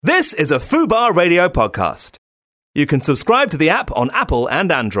This is a Fubar Radio podcast. You can subscribe to the app on Apple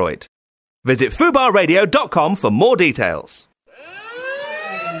and Android. Visit fubarradio.com for more details.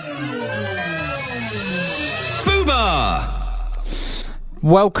 Fubar!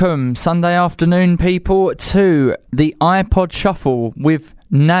 Welcome, Sunday afternoon, people, to the iPod Shuffle with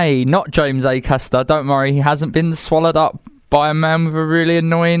not James Acaster. Don't worry, he hasn't been swallowed up by a man with a really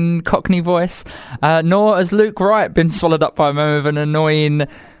annoying Cockney voice, nor has Luke Wright been swallowed up by a man with an annoying,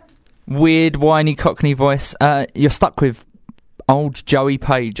 weird, whiny Cockney voice. You're stuck with old Joey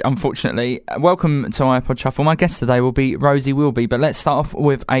Page, unfortunately. Welcome to iPod Shuffle. My guest today will be Rosie Wilby, but let's start off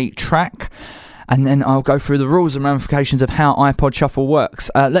with a track, and then I'll go through the rules and ramifications of how iPod Shuffle works.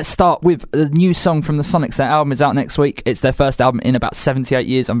 Let's start with a new song from the Sonics. Their album is out next week. It's their first album in about 78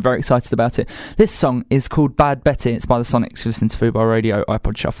 years. I'm very excited about it. This song is called Bad Betty. It's by the Sonics. You listen to Fubar Radio,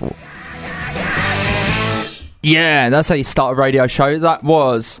 iPod Shuffle. Yeah, that's how you start a radio show. That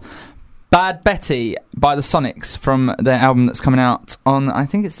was Bad Betty by the Sonics from their album that's coming out on, I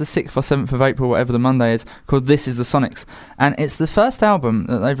think it's the 6th or 7th of April, whatever the Monday is, called This Is the Sonics. And it's the first album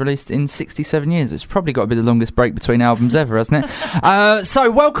that they've released in 67 years. It's probably got to be the longest break between albums ever, hasn't it?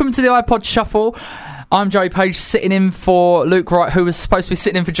 So welcome to the iPod Shuffle. I'm Joey Page, sitting in for Luke Wright, who was supposed to be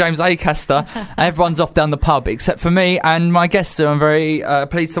sitting in for James Acaster. Everyone's off down the pub except for me and my guest, who I'm very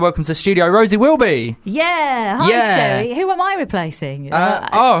pleased to welcome to the studio, Rosie Wilby. Yeah, hi Joey. Who am I replacing?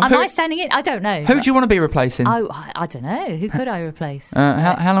 Am I standing in? I don't know. Who do you want to be replacing? Oh, I don't know. Who could I replace?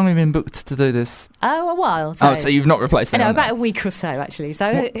 How long have you been booked to do this? Oh, a while. So you've not replaced anyone? No, about a week or so, actually.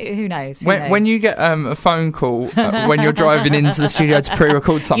 So who knows? When you get a phone call when you're driving into the studio to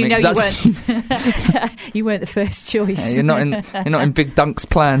pre-record something, you weren't the first choice. Yeah, you're not in Big Dunk's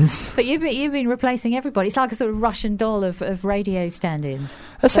plans. But you've been replacing everybody. It's like a sort of Russian doll of radio stand-ins.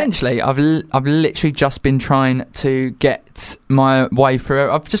 Essentially, I've literally just been trying to get my way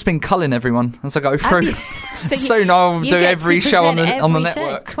through. I've just been culling everyone as I go through. So soon I'll do every show on the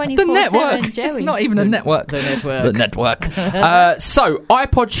network. The network. It's not even a network. The network. So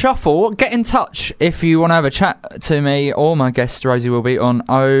iPod Shuffle. Get in touch if you want to have a chat to me or my guest Rosie will be on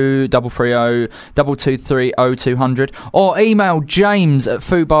 0330 223 0200, or email James at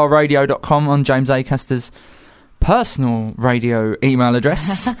fubarradio.com on James Acaster's personal radio email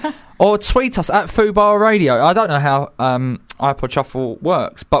address. Or tweet us at Fubar Radio. I don't know how iPod Shuffle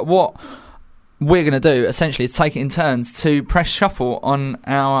works, but what we're going to do essentially is take it in turns to press shuffle on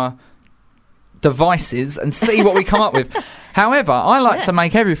our devices and see what we come up with. However, I like to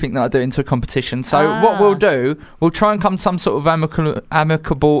make everything that I do into a competition. So what we'll do, we'll try and come to some sort of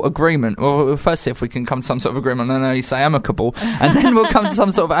amicable agreement. Well, we'll first see if we can come to some sort of agreement. I know you say amicable. And then we'll come to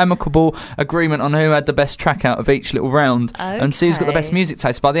some sort of amicable agreement on who had the best track out of each little round. Okay. And see who's got the best music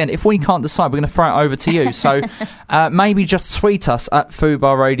taste by the end. If we can't decide, we're going to throw it over to you. So maybe just tweet us at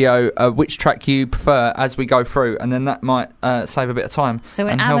Fubar Radio which track you prefer as we go through. And then that might save a bit of time. So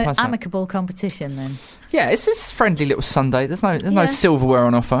an amicable competition then? Yeah, it's this friendly little Sunday. There's no silverware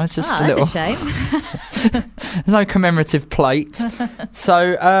on offer. It's just a little. That's a shame. There's no commemorative plate.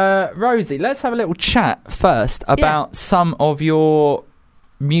 So, Rosie, let's have a little chat first about some of your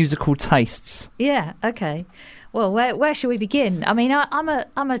musical tastes. Yeah. Okay. Well, where should we begin? I mean, I'm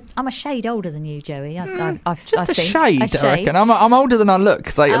a shade older than you, Joey. Just a shade, I reckon. I'm older than I look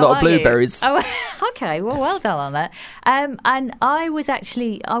because I eat a lot of blueberries. Oh, okay. Well done on that. And I was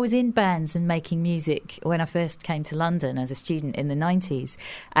in bands and making music when I first came to London as a student in the 90s,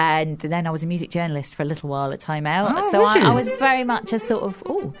 and then I was a music journalist for a little while at Time Out. I was very much a sort of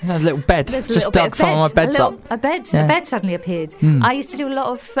a little bed. Just dug some of my beds up. A bed suddenly appeared. I used to do a lot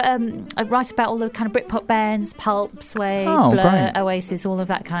of I write about all the kind of Britpop bands. Pulp, Sway, Blur, great. Oasis, all of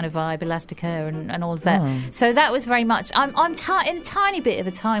that kind of vibe, Elastica and all of that. So that was very much. I'm in a tiny bit of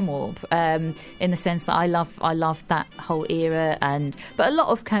a time warp in the sense that I love that whole era, but a lot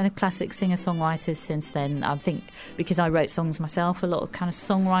of kind of classic singer-songwriters since then. I think because I wrote songs myself, a lot of kind of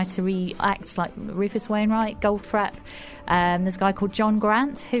songwritery acts like Rufus Wainwright, Goldfrapp. There's a guy called John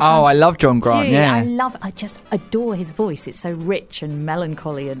Grant. I love John Grant. I just adore his voice. It's so rich and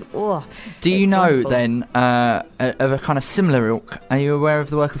melancholy and Do you know wonderful. Then of a kind of similar ilk? Are you aware of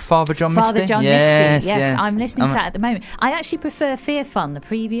the work of Father John Misty? Father John Misty. Yes, I'm listening to that at the moment. I actually prefer Fear Fun, the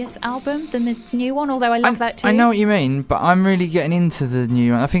previous album, than the new one. Although I love that too. I know what you mean, but I'm really getting into the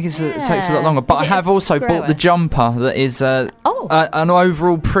new one. I think it takes a lot longer. But I have also bought the jumper that is an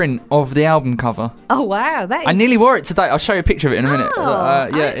overall print of the album cover. Oh wow! I nearly wore it today. I'll show you a picture of it in a minute.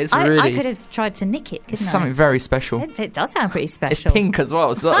 It's really... I could have tried to nick it, couldn't It's something very special. It does sound pretty special. It's pink as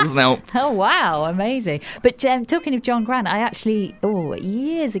well, so that doesn't help. Oh, wow, amazing. But talking of John Grant, I actually,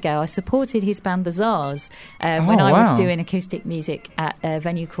 years ago, I supported his band The Czars when I was doing acoustic music at a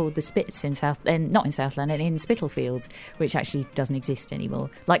venue called The Spitz in not in South London, in Spitalfields, which actually doesn't exist anymore.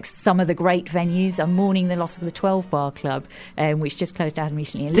 Like some of the great venues, I'm mourning the loss of the 12 Bar Club, which just closed down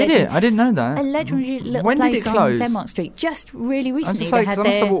recently. Did it? I didn't know that. A legendary little when place did it close? On Denmark Street, just really recently. I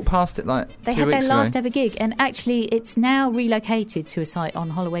must have walked past it like 2 weeks ago. They had their last ever gig, and actually it's now relocated to a site on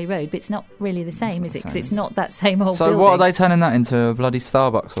Holloway Road, but it's not really the same, is it? Because it's not that same old building. So what are they turning that into, a bloody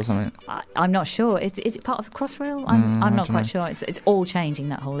Starbucks or something? I'm not sure. Is it part of Crossrail? I'm not quite sure. It's all changing,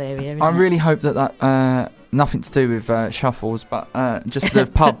 that whole area, isn't I really hope that nothing to do with shuffles, but just the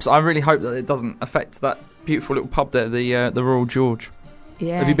pubs. I really hope that it doesn't affect that beautiful little pub there, the Royal George.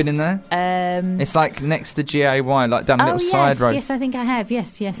 Yes. Have you been in there? It's like next to GAY, like down a little side road. Yes, I think I have.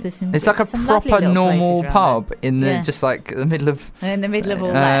 Yes, there's some. It's like a proper normal pub in the just like the middle of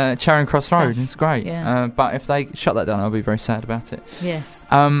all that Charing Cross stuff. Road. It's great. Yeah. But if they shut that down, I'll be very sad about it. Yes.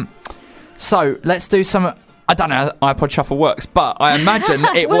 So let's do some. I don't know how iPod Shuffle works, but I imagine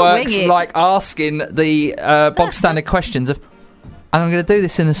it works like asking the bog standard questions of. And I'm going to do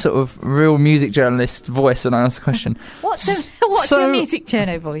this in a sort of real music journalist voice when I ask the question. What's your music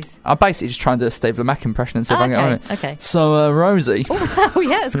journo voice? I basically just try and do a Steve Lamacq impression and see if I can get on it. Okay. So, Rosie. Oh,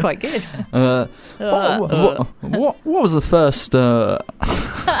 yeah, that's quite good. What was the first? What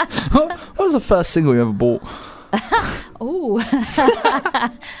was the first single you ever bought?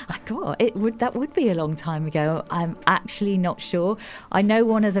 God, that would be a long time ago. I'm actually not sure. I know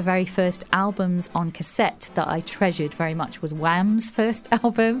one of the very first albums on cassette that I treasured very much was Wham's first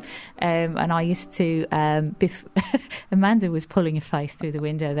album, and I used to. Amanda was pulling a face through the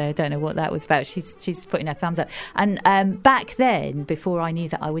window there. I don't know what that was about. She's putting her thumbs up. And back then, before I knew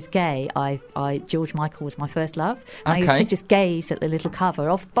that I was gay, George Michael was my first love. And I used to just gaze at the little cover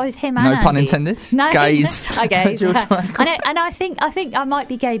of both him and Andy. No pun intended. No, gaze. I gaze. And I think I might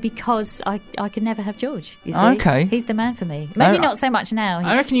be gay because I could never have George. You see, okay, he's the man for me. Maybe not so much now.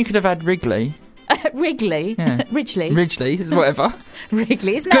 I reckon you could have had Wrigley. Wrigley, yeah. Ridgley is whatever.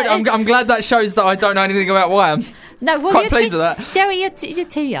 Wrigley, isn't good? That I'm glad that shows that I don't know anything about Wham. No, well, quite pleased with that. Joey, you're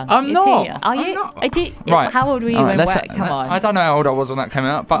too young. I'm not. Are you? Right. How old were you when Wham? Come on. I don't know how old I was when that came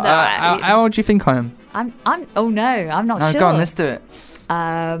out, but how old do you think I am? I'm not sure. Go on, let's do it.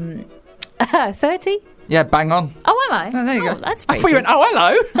 30. Yeah, bang on. Oh, am I? Oh, there you go. That's I thought you went,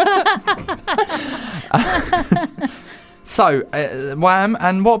 hello. So, Wham,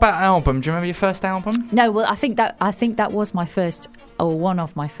 and what about album? Do you remember your first album? No, well, I think that was my first, or one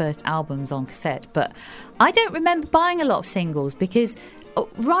of my first albums on cassette. But I don't remember buying a lot of singles because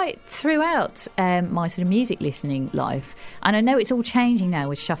right throughout my sort of music listening life, and I know it's all changing now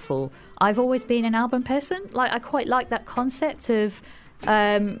with Shuffle, I've always been an album person. Like, I quite like that concept of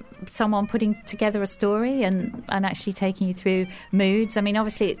someone putting together a story and actually taking you through moods. I mean,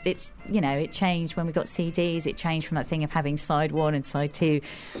 obviously it's it changed when we got CDs. It changed from that thing of having side one and side two,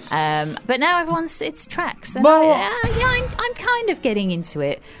 but now it's tracks. And I'm kind of getting into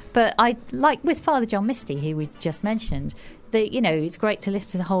it. But I like with Father John Misty, who we just mentioned. It's great to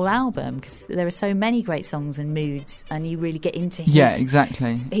listen to the whole album because there are so many great songs and moods, and you really get into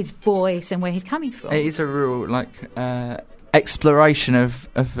his voice and where he's coming from. It is a real exploration of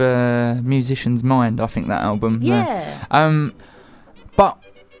a musician's mind, I think, that album. Yeah. But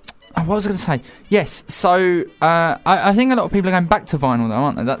what was I going to say? Yes, so I think a lot of people are going back to vinyl, though,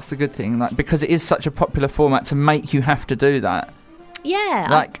 aren't they? That's the good thing, because it is such a popular format to make you have to do that.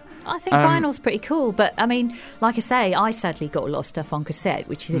 Yeah. I think vinyl's pretty cool, but I mean, like I say, I sadly got a lot of stuff on cassette,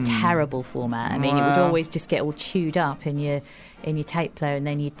 which is a terrible format. I mean, it would always just get all chewed up in your tape player, and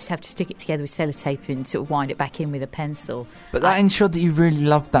then you'd have to stick it together with sellotape and sort of wind it back in with a pencil. But that ensured that you really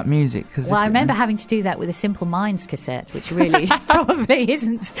loved that music. I remember having to do that with a Simple Minds cassette, which really probably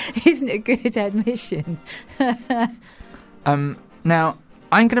isn't a good admission. Now,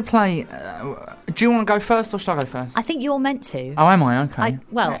 I'm going to play... do you want to go first or shall I go first? I think you're meant to. Oh, am I? Okay.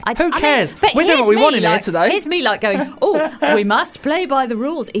 Who cares? We're doing what we want in here today. Here's me going, we must play by the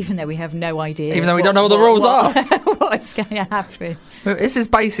rules, even though we have no idea. Even though we don't know what the rules are. What is going to happen? Well, this is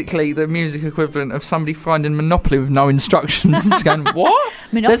basically the music equivalent of somebody finding Monopoly with no instructions and just going, what?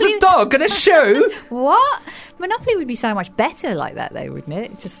 There's a dog and a shoe? What? Monopoly would be so much better like that, though, wouldn't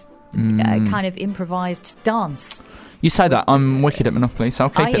it? Just kind of improvised dance. You say that. I'm wicked at Monopoly, so I'll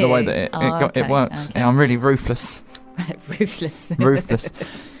keep it the way that it works. Okay. Yeah, I'm really ruthless. Ruthless. Ruthless.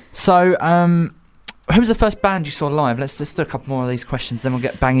 So, Who was the first band you saw live? Let's just do a couple more of these questions, then we'll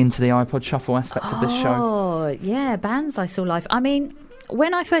get bang into the iPod Shuffle aspect of this show. Oh, yeah, bands I saw live. I mean,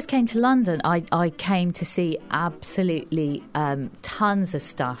 when I first came to London, I came to see absolutely tons of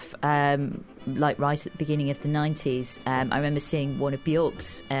stuff, like right at the beginning of the 90s. I remember seeing one of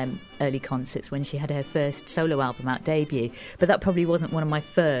Björk's early concerts when she had her first solo album out, debut, but that probably wasn't one of my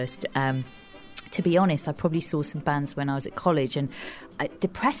first. To be honest, I probably saw some bands when I was at college, and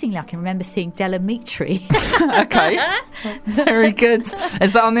depressingly, I can remember seeing Delamitri. Okay, very good.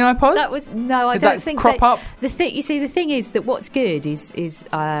 Is that on the iPod? That was I Did don't that think crop up. The thing is that what's good is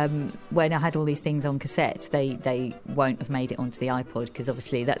when I had all these things on cassette, they won't have made it onto the iPod because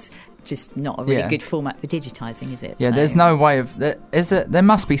obviously that's just not a really good format for digitising, is it? Yeah, so there's no way of. There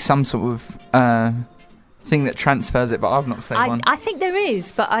must be some sort of. Thing that transfers it, but I've not seen one. I think there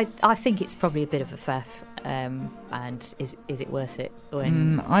is, but I think it's probably a bit of a faff. And is it worth it?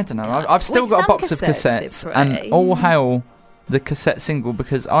 I don't know. I've still got a box of cassettes, and all hail the cassette single,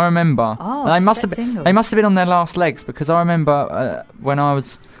 because I remember they must have been on their last legs, because I remember when I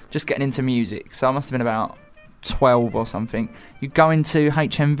was just getting into music, so I must have been about 12 or something. You'd go into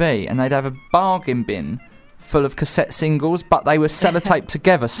HMV and they'd have a bargain bin full of cassette singles, but they were sellotaped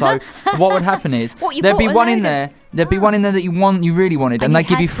together. So what would happen is there'd be one in there that you really wanted, and they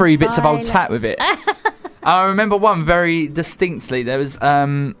give you 3 bits of old tat with it. I remember one very distinctly. There was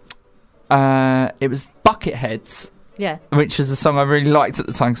it was Bucketheads, which was a song I really liked at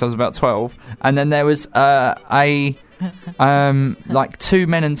the time because I was about 12. And then there was like 2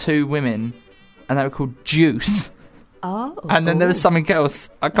 men and 2 women, and they were called Juice. Oh. And then there was something else.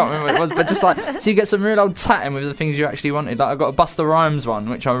 I can't remember what it was, but just like, so you get some real old tatting with the things you actually wanted. Like I got a Busta Rhymes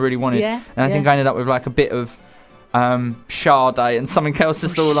one, which I really wanted. And I think I ended up with like a bit of Sade and something else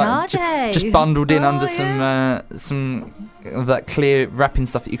just all like just bundled in under some of that clear wrapping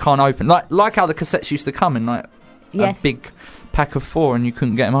stuff that you can't open. Like how the cassettes used to come in like a big pack of 4 and you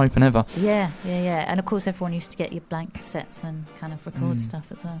couldn't get them open ever. Yeah. And of course everyone used to get your blank cassettes and kind of record stuff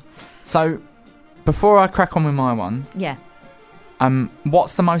as well. So before I crack on with my one,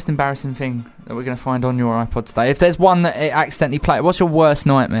 what's the most embarrassing thing that we're going to find on your iPod today? If there's one that it accidentally played, what's your worst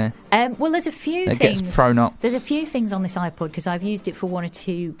nightmare? Well, there's a few things. Gets thrown up. There's a few things on this iPod because I've used it for 1 or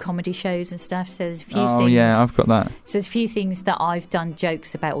 2 comedy shows and stuff. So there's a few things. Oh yeah, I've got that. So there's a few things that I've done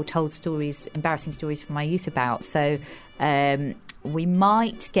jokes about or told stories, embarrassing stories from my youth about. So we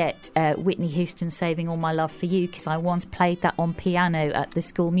might get Whitney Houston Saving All My Love for You, because I once played that on piano at the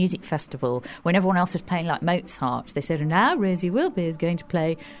school music festival when everyone else was playing like Mozart. They said, now Rosie Wilby is going to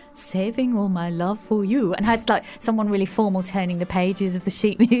play Saving All My Love for You, and had like someone really formal turning the pages of the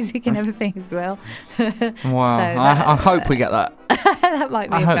sheet music and everything as well. Wow. So I hope we get that. That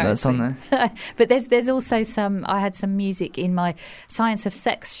might be I hope that's on there. But there's also I had some music in my Science of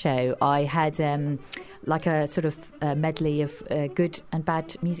Sex show. I had like a sort of medley of good and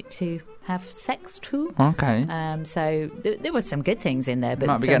bad music to have sex to. Okay. So there was some good things in there. But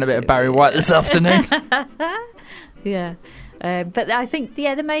might be getting a bit of Barry White this afternoon. Yeah. But I think,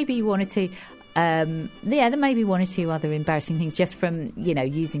 there may be 1 or 2... there may be 1 or 2 other embarrassing things just from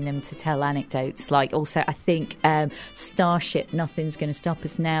using them to tell anecdotes. Like also I think Starship Nothing's Gonna Stop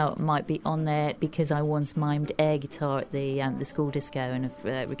Us Now might be on there because I once mimed air guitar at the school disco and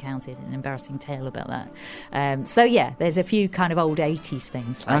have recounted an embarrassing tale about that. So there's a few kind of old 80s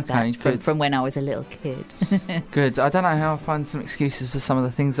things like that from when I was a little kid. Good. I don't know how I find some excuses for some of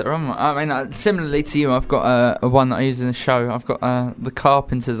the things that are on. I mean, similarly to you, I've got a one that I use in the show. I've got the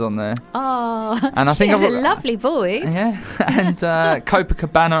Carpenters on there. Oh. And I think I've got a lovely voice. Yeah, and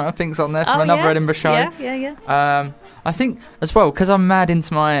Copacabana I think's on there from another Edinburgh show. Yeah. I think as well because I'm mad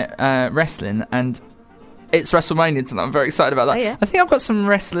into my wrestling and it's WrestleMania tonight. I'm very excited about that. Oh, yeah. I think I've got some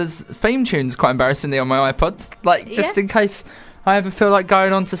wrestlers' theme tunes quite embarrassingly on my iPod, like just in case I ever feel like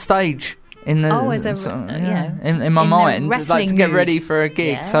going onto stage in the in my mind, like to get ready for a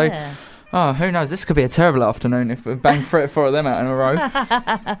gig. Yeah. So, who knows? This could be a terrible afternoon if we bang 3 or 4 of them out in a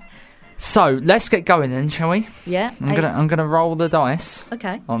row. So let's get going then, shall we? Yeah. I'm gonna roll the dice.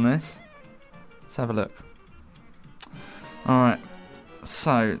 Okay. On this. Let's have a look. All right.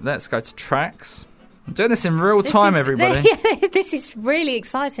 So let's go to tracks. I'm doing this in real time, everybody. This is really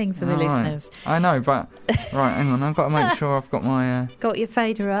exciting for the listeners. I know, but right, hang on. I've got to make sure I've got my. Got your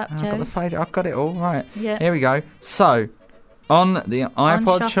fader up, Joe. I've got the fader. I've got it all right. Yeah. Here we go. So. On the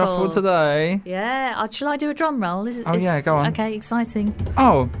iPod Shuffle today. Yeah. Shall I do a drum roll? Yeah, go on. Okay, exciting.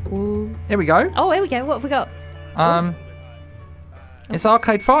 Oh. Ooh. Here we go. Oh, here we go. What have we got? It's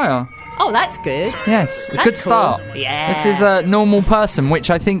Arcade Fire. Oh, that's good. Yes, a That's good cool. start. Yeah. This is a normal person, which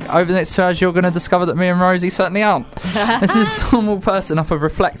I think over the next 2 hours you're going to discover that me and Rosie certainly aren't. This is Normal Person off of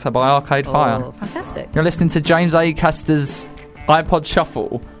Reflector by Arcade Fire. Oh, fantastic. You're listening to James Acaster's iPod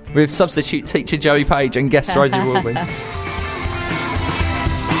Shuffle with substitute teacher Joey Page and guest Rosie Wilby.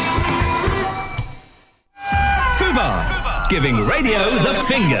 Fubar, giving radio the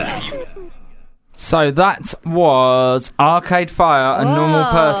finger. So that was Arcade Fire, a normal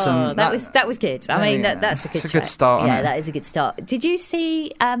person. That was good. I mean, that's a good. It's a good start. Yeah, that is a good start. Did you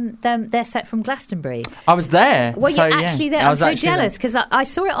see their set from Glastonbury? I was there. Well, so, you're actually there. I I'm was so actually jealous because I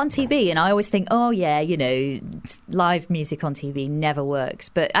saw it on TV, and I always think, oh yeah, live music on TV never works.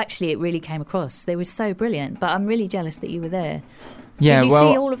 But actually, it really came across. They were so brilliant. But I'm really jealous that you were there. Yeah, Did you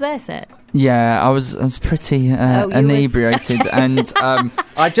see all of their set? Yeah, I was pretty inebriated, and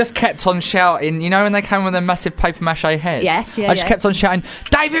I just kept on shouting. You know when they came with their massive paper mache heads? Yes, yeah. I just kept on shouting,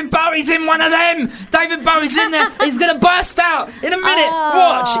 "David Bowie's in one of them! David Bowie's in there! He's gonna burst out in a minute!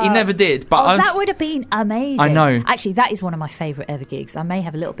 Watch!" He never did, but that would have been amazing. I know. Actually, that is one of my favourite ever gigs. I may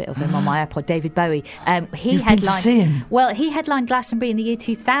have a little bit of him on my iPod. David Bowie. You've been to see him? Well, he headlined Glastonbury in the year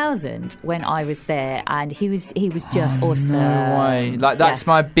 2000 when I was there, and he was just awesome. No way! Like that's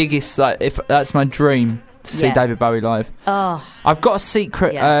my biggest. If that's my dream to see David Bowie live. Oh, I've got a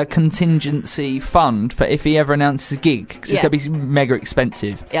secret contingency fund for if he ever announces a gig, because it's going to be mega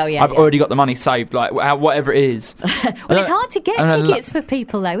expensive. Oh yeah, I've already got the money saved, like whatever it is. Well, it's hard to get tickets for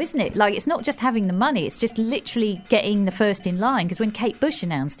people, though, isn't it? Like, it's not just having the money; it's just literally getting the first in line. Because when Kate Bush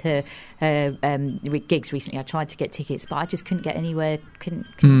announced her gigs recently, I tried to get tickets, but I just couldn't get anywhere. Couldn't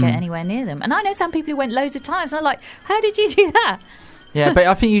get anywhere near them. And I know some people who went loads of times. And I'm like, how did you do that? Yeah, but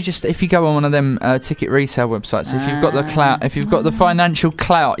I think if you go on one of them ticket resale websites, if you've got the clout, if you've got the financial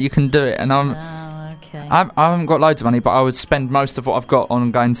clout, you can do it. And okay. I haven't got loads of money, but I would spend most of what I've got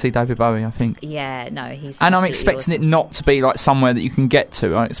on going to see David Bowie, I think. Yeah, no, he's. And I'm expecting it not to be like somewhere that you can get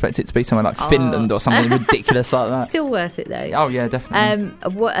to. I expect it to be somewhere like Finland or something ridiculous like that. Still worth it though. Oh yeah, definitely.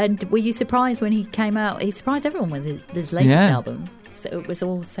 And were you surprised when he came out? He surprised everyone with his latest album. So it was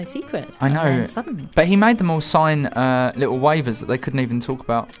all so secret. I know. Suddenly. But he made them all sign little waivers that they couldn't even talk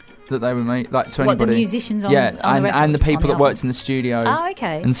about, that they were made, like, to anybody. What, the musicians on and the people that worked in the studio. Oh,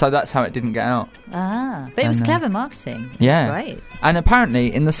 okay. And so that's how it didn't get out. But it was clever marketing. It was great. And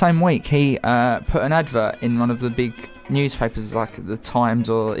apparently in the same week he put an advert in one of the big newspapers, like the Times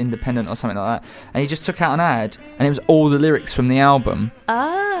or Independent or something like that, and he just took out an ad and it was all the lyrics from the album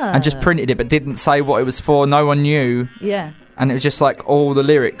and just printed it, but didn't say what it was for. No one knew. Yeah. And it was just like all the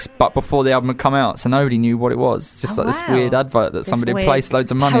lyrics, but before the album had come out, so nobody knew what it was. It's just this weird advert that somebody had placed loads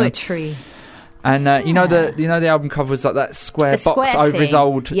of money poetry on. And you know the album cover was like that square box over his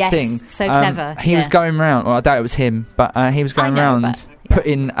old thing. So clever. He was going around. Well, I doubt it was him, but he was going around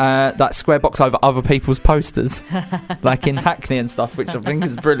putting that square box over other people's posters, like in Hackney and stuff, which I think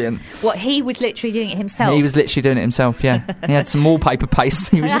is brilliant. What, he was literally doing it himself? He was literally doing it himself, yeah. He had some wallpaper paste.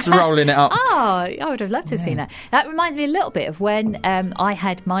 He was just rolling it up. Oh, I would have loved to have seen that. That reminds me a little bit of when I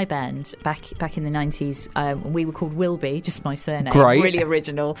had my band back in the 90s. We were called Wilby, just my surname. Great. Really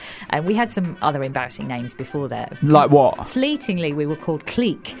original. And we had some other embarrassing names before that. Like what? Fleetingly, we were called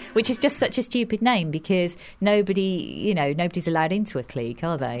Clique, which is just such a stupid name because nobody's allowed into a clique,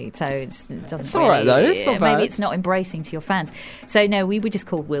 are they? So it doesn't. It's all right though. It's not bad. Maybe it's not embracing to your fans. So no, we were just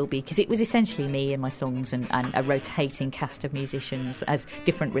called Wilby because it was essentially me and my songs and a rotating cast of musicians as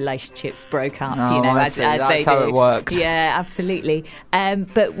different relationships broke up. As that's they how do. It worked. Yeah, absolutely.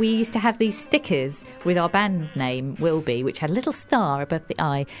 But we used to have these stickers with our band name Wilby, which had a little star above the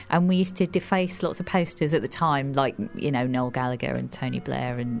eye, and we used to deface lots of posters at the time, like Noel Gallagher and Tony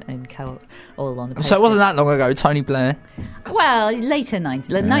Blair and co all on the posters. So it wasn't that long ago, Tony Blair. Well, later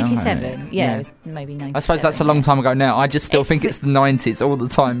 97. Yeah, it was maybe 97. I suppose that's a long time ago now. I just still think it's the 90s all the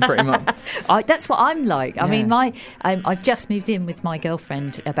time, pretty much. That's what I'm like. I mean, I've just moved in with my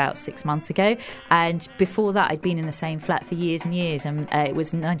girlfriend about 6 months ago, and before that I'd been in the same flat for years and years, and it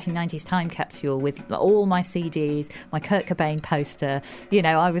was 1990s time capsule with all my CDs, my Kurt Cobain poster.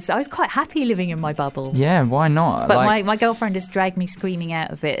 I was quite happy living in my bubble. Yeah, why not? But my girlfriend has dragged me screaming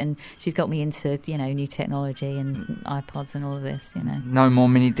out of it, and she's got me into new technology and iPods and all of this. No more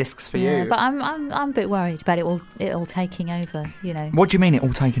mini discs for you. But I'm a bit worried about it all taking over. What do you mean it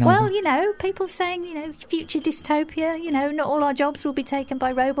all taking over? Well, people saying future dystopia. Not all our jobs will be taken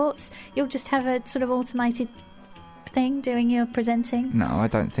by robots. You'll just have a sort of automated thing doing your presenting. No, I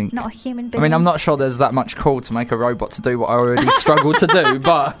don't think. Not a human being. I mean, I'm not sure there's that much call to make a robot to do what I already struggle to do,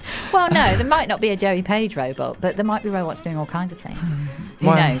 but... Well, no, there might not be a Joey Page robot, but there might be robots doing all kinds of things.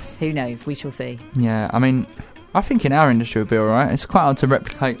 Who knows? We shall see. Yeah, I mean... I think in our industry would be all right. It's quite hard to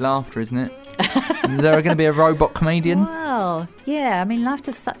replicate laughter, isn't it? Is there going to be a robot comedian? Well, yeah. I mean,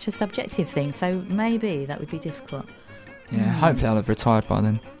 laughter's such a subjective thing, so maybe that would be difficult. Yeah, hopefully I'll have retired by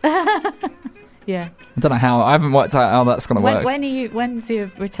then. Yeah. I don't know how. I haven't worked out how that's going to work. When's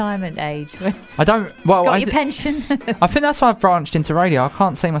your retirement age? I don't. Well, got your pension. I think that's why I've branched into radio. I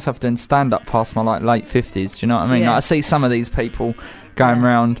can't see myself doing stand-up past my late 50s. Do you know what I mean? Yeah. Like, I see some of these people going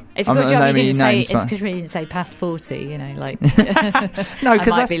round. It's a good job you didn't say. It's because we didn't say past 40. You know, like. No,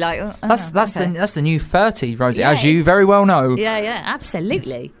 because that's the new 30, Rosie, as you very well know. Yeah,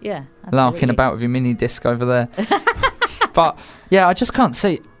 absolutely. Yeah, absolutely. Larking about with your mini disc over there. But yeah, I just can't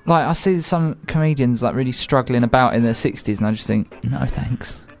see. Like, I see some comedians like really struggling about in their 60s, and I just think, no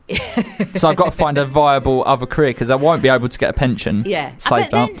thanks. So I've got to find a viable other career, because I won't be able to get a pension. Yeah,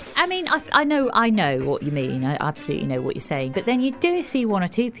 saved up. I mean, I know what you mean. I absolutely know what you're saying. But then you do see one or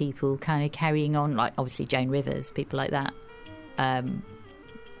two people kind of carrying on, like obviously Joan Rivers, people like that.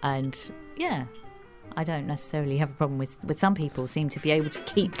 And yeah, I don't necessarily have a problem with some people seem to be able to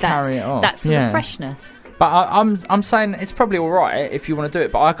keep that sort of freshness. But I'm saying it's probably all right if you want to do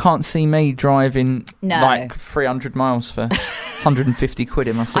it, but I can't see me driving like 300 miles for 150 quid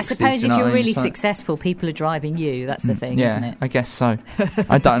in my 60s. I suppose if you're really successful, people are driving you. That's the thing, isn't it? I guess so.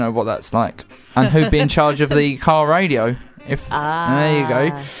 I don't know what that's like. And who'd be in charge of the car radio? There you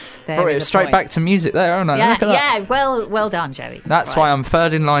go. Brought it straight back to music there, haven't I? Yeah, look at that. Well done, Joey. That's why I'm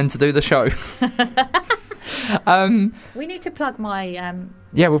third in line to do the show. We need to plug my...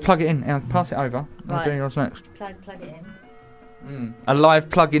 Yeah, we'll plug it in. I'll pass it over. Right. I'll do yours next. Plug it in. A live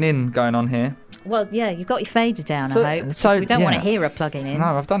plugging in going on here. Well, yeah, you've got your fader down, I hope. So we don't want to hear her plugging in.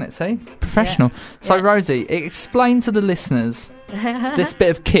 No, I've done it, see? Professional. Yeah. So, Rosie, explain to the listeners this bit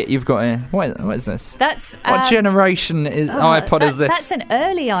of kit you've got here. What is this? That's what generation iPod is this? That's an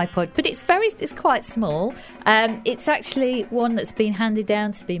early iPod, but it's quite small. It's actually one that's been handed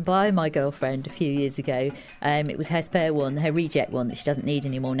down to me by my girlfriend a few years ago. It was her spare one, her reject one that she doesn't need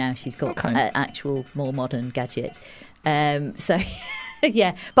anymore now. She's got an actual more modern gadget. So...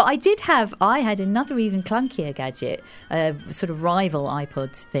 Yeah, but I had another even clunkier gadget, sort of rival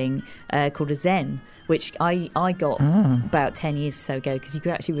iPod thing called a Zen, which I got about 10 years or so ago, because you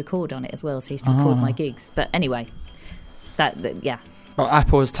could actually record on it as well, so you used to record my gigs. But anyway, yeah. Well,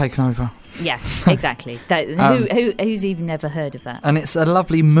 Apple has taken over. Yes, exactly. Who's even never heard of that? And it's a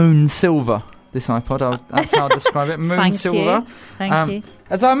lovely moon silver, this iPod. That's how I describe it. Moon silver. Thank you.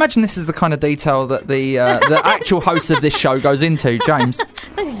 As I imagine this is the kind of detail that the actual host of this show goes into, James.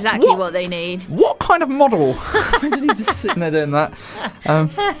 That's exactly what they need. What kind of model? Imagine he's just sitting there doing that.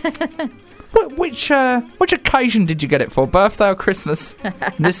 Which occasion did you get it for? Birthday or Christmas?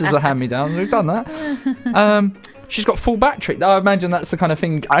 This is the hand-me-down. We've done that. She's got full battery. I imagine that's the kind of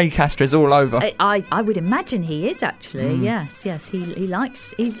thing Acaster is all over. I would imagine he is, actually. Yes.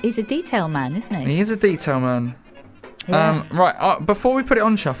 He's a detail man, isn't he? He is a detail man. Yeah. Right, before we put it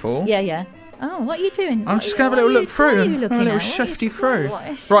on shuffle... Yeah. Oh, what are you doing? I'm just going to have a little look through. What are you looking at? A little shifty through.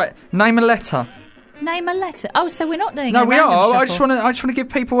 Right, name a letter. Name a letter. Oh, so we're not doing No, a we random are. shuffle. I just want to give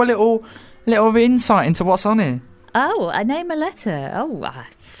people a little insight into what's on here. Oh, a name a letter. Oh,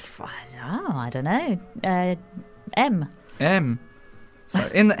 I don't know. M. So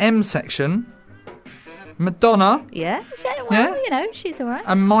in the M section, Madonna. Yeah. Well, you know, she's all right.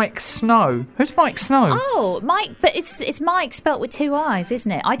 And Mike Snow. Who's Mike Snow? Oh, Mike, but it's Mike spelt with two I's,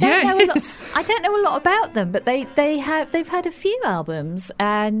 isn't it? I don't know a lot about them, but they've had a few albums,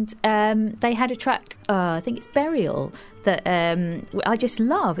 and they had a track. I think it's Burial that I just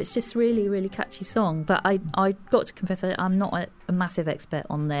love. It's just really, really catchy song. But I got to confess, I'm not a massive expert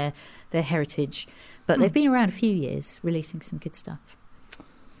on their heritage, but they've been around a few years, releasing some good stuff.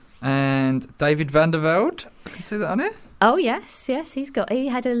 And David van der Velde, can you see that on it? Oh yes, he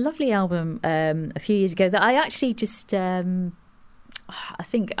had a lovely album a few years ago that I actually just I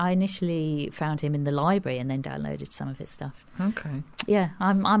think I initially found him in the library and then downloaded some of his stuff. Okay. Yeah,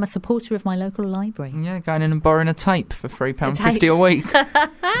 I'm a supporter of my local library. Yeah, going in and borrowing a tape for £3.50 a week.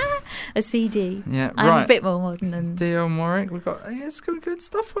 A CD. Yeah, right. I'm a bit more modern than... Dion Warwick, we've got... it's got good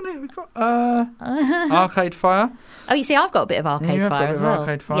stuff on it. We've got Arcade Fire. Oh, you see, I've got a bit of Arcade Fire as well.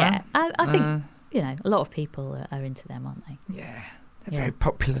 Arcade Fire. Yeah, I think, a lot of people are into them, aren't they? Yeah, they're very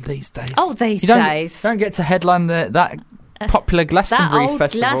popular these days. Oh, these days. Don't get to headline that popular Glastonbury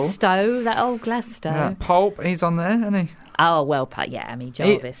festival. That old Glasto. Yeah, Pulp, he's on there, isn't he? Oh well, I mean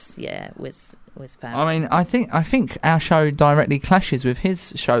Jarvis, was fab. I mean, I think our show directly clashes with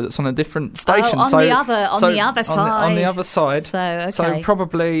his show that's on a different station. On the other side. On the other side. So, okay. So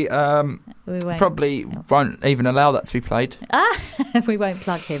probably won't even allow that to be played. We won't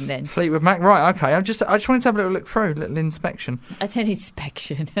plug him then. Fleetwood Mac. Right, okay. I just wanted to have a little look through, a little inspection. It's an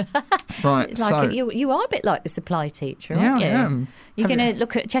inspection. Right, it's like you are a bit like the supply teacher, aren't you? Yeah, I am. You're going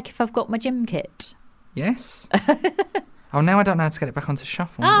to check if I've got my gym kit. Yes. Oh, now I don't know how to get it back onto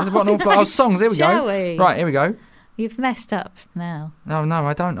shuffle. What an awful lot of songs. Here we go. Right, here we go. You've messed up now. No,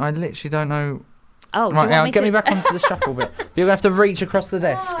 I don't. I literally don't know. Oh, right, now get me back onto the shuffle bit. You're going to have to reach across the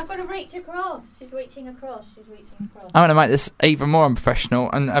desk. Oh, I've got to reach across. She's reaching across. I'm going to make this even more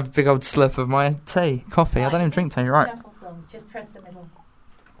unprofessional and have a big old slurp of my coffee. Right, I don't even drink tea, right? Shuffle songs. Just press the middle.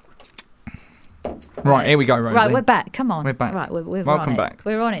 Right, here we go, Rosie. Right, we're back. Come on. We're back. Right, we're Welcome on back.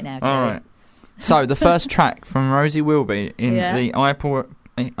 We're on it now, Joey. All right. So the first track from Rosie Wilby in the iPod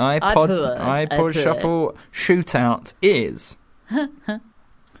Shuffle Shootout is...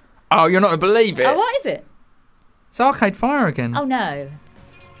 Oh, you're not going to believe it. Oh, what is it? It's Arcade Fire again. Oh, no.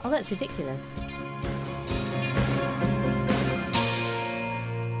 Oh, that's ridiculous.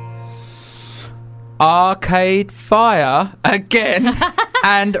 Arcade Fire again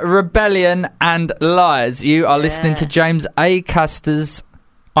and Rebellion and Lies. You are listening to James Acaster's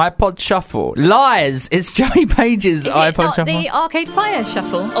iPod Shuffle. Lies! It's Joey Page's iPod Shuffle. The Arcade Fire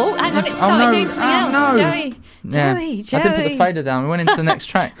Shuffle. Oh, hang on, it's starting doing something else. No. Joey. I didn't put the fader down. We went into the next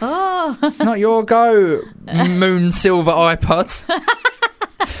track. Oh. It's not your go, Moon Silver iPod.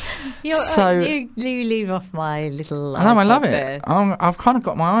 You leave off my little... I know, I love it. I've kind of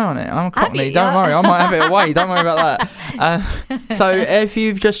got my eye on it. I'm Cockney, don't worry. I might have it away. Don't worry about that. So if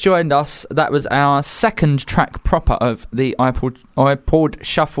you've just joined us, that was our second track proper of the iPod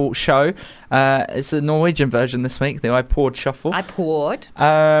Shuffle show. It's a Norwegian version this week, the iPod Shuffle.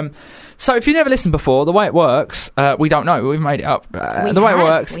 So if you've never listened before, the way it works, we don't know. We've made it up. The way it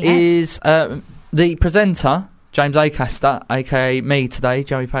works is the presenter... James Acaster, a.k.a. me today,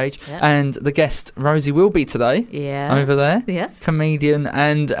 Joey Page, and the guest, Rosie Wilby today, over there, comedian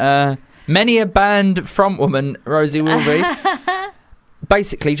and many a band frontwoman, Rosie Wilby,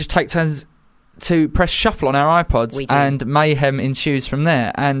 basically just take turns to press shuffle on our iPods and mayhem ensues from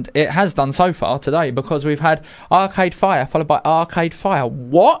there. And it has done so far today because we've had Arcade Fire followed by Arcade Fire.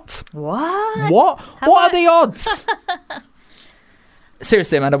 What? What are the odds?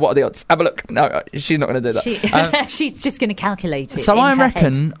 Seriously, Amanda, what are the odds? Have a look. No, she's not going to do that. She's just going to calculate it. So I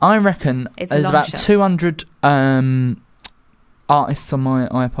reckon there's about 200 artists on my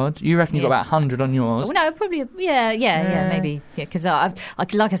iPod. You reckon you've got about 100 on yours? Oh, no, probably. Yeah, maybe. Yeah, because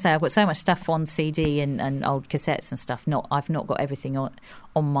like I say, I've got so much stuff on CD and old cassettes and stuff. I've not got everything on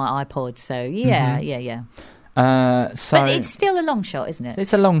my iPod. So yeah. But it's still a long shot, isn't it?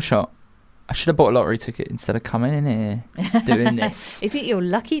 It's a long shot. I should have bought a lottery ticket instead of coming in here doing this. Is it your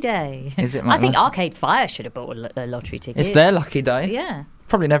lucky day? Is it? I think Arcade Fire should have bought a lottery ticket. It's their lucky day. Yeah.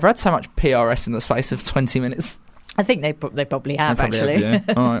 Probably never had so much PRS in the space of 20 minutes. I think they probably have, actually.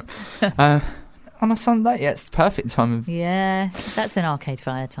 All right. On a Sunday, it's the perfect time of... Yeah, that's an Arcade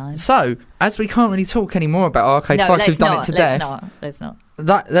Fire time. So, as we can't really talk anymore about Arcade Fire because we've done it to death... Let's not.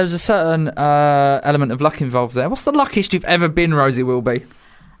 There's a certain element of luck involved there. What's the luckiest you've ever been, Rosie Wilby?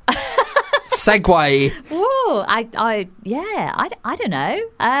 Segway. Whoa, I don't know.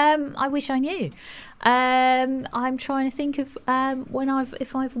 I wish I knew. I'm trying to think of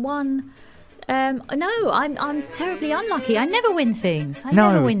if I've won. No, I'm terribly unlucky. I never win things. I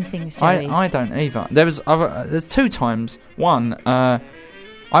never win things, Joey. I don't either. There's two times. One, I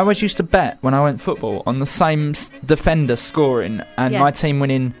always used to bet when I went football on the same defender scoring and my team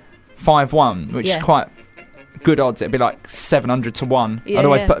winning 5-1, which is quite good odds. It'd be like 700 to 1. I'd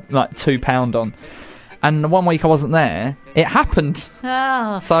always put like £2 on. And the one week I wasn't there, it happened.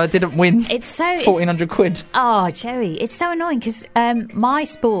 Oh. So I didn't win 1,400 quid. Oh, Joey, it's so annoying because my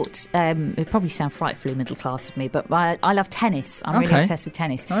sport, it probably sounds frightfully middle class of me, but I love tennis. I'm really obsessed with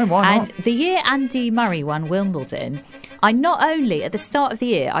tennis. Oh, why not? And the year Andy Murray won Wimbledon, I not only, at the start of the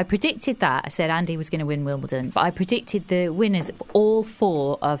year, I predicted that. I said Andy was going to win Wimbledon, but I predicted the winners of all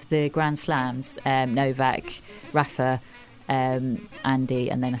 4 of the Grand Slams, Novak, Rafa,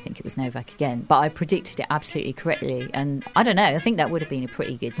 Andy, and then I think it was Novak again. But I predicted it absolutely correctly, and I don't know. I think that would have been a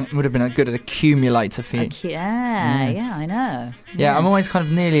pretty good. It would have been a good accumulator for you. Yeah, I know. Yeah, I'm always kind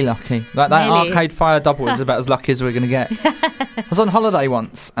of nearly lucky. Like that Arcade Fire double is about as lucky as we're going to get. I was on holiday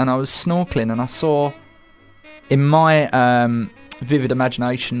once, and I was snorkeling, and I saw in my vivid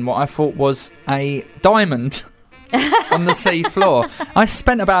imagination what I thought was a diamond. on the sea floor. I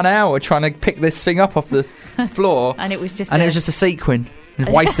spent about an hour trying to pick this thing up off the floor. And it was just a sequin.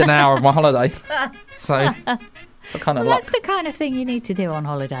 Wasted an hour of my holiday. So it's kind of that's the kind of thing you need to do on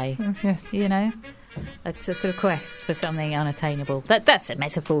holiday. Yeah. You know? It's a sort of quest for something unattainable. That's a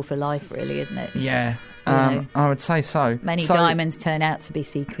metaphor for life, really, isn't it? Yeah. I would say so. Many diamonds turn out to be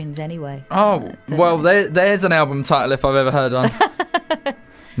sequins anyway. Oh, well, there's an album title if I've ever heard one.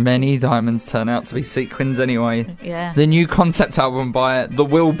 Many diamonds turn out to be sequins anyway. Yeah. The new concept album by the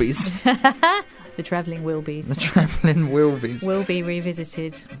Wilbys. The Travelling Wilbys. The Travelling Wilbys. Will be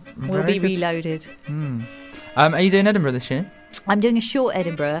revisited. Will be reloaded. Are you doing Edinburgh this year? I'm doing a short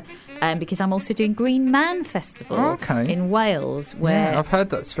Edinburgh because I'm also doing Green Man Festival in Wales. Where I've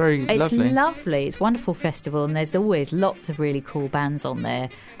heard that's lovely. It's lovely. It's a wonderful festival, and there's always lots of really cool bands on there.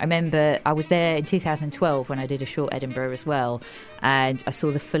 I remember I was there in 2012 when I did a short Edinburgh as well, and I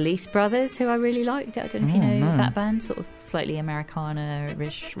saw the Felice Brothers, who I really liked. I don't know if you know that band, sort of slightly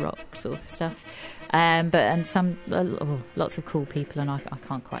Americana-ish rock sort of stuff. Lots of cool people, and I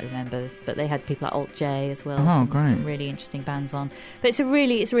can't quite remember, but they had people like Alt J as well. Some really interesting bands on. But it's a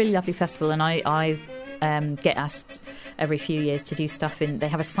really lovely festival, and I get asked every few years to do stuff they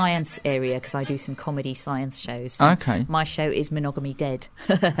have a science area because I do some comedy science shows. So my show is Monogamy Dead,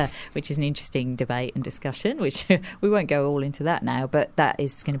 which is an interesting debate and discussion, which we won't go all into that now, but that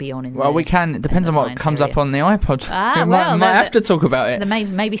is going to be on in we can. It depends on what comes up on the iPod. Might have to talk about it. There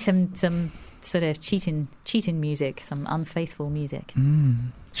may be some sort of cheating music, some unfaithful music.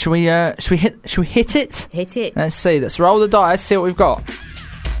 Should we hit it? Hit it. Let's see. Let's roll the dice. See what we've got.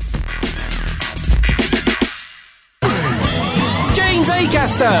 James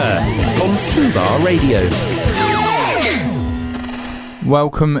Acaster on Fubar Radio.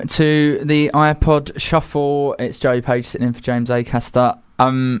 Welcome to the iPod Shuffle. It's Joey Page sitting in for James Acaster.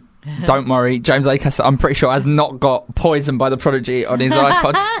 Don't worry, James Acaster, I'm pretty sure, has not got poisoned by the Prodigy on his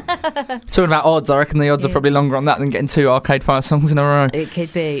iPod. Talking about odds, I reckon the odds are probably longer on that than getting 2 Arcade Fire songs in a row. It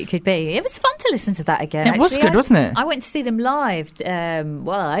could be. It was fun to listen to that again. It was good, wasn't it? I went to see them live,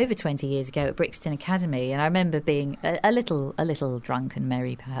 over 20 years ago at Brixton Academy, and I remember being a little drunk and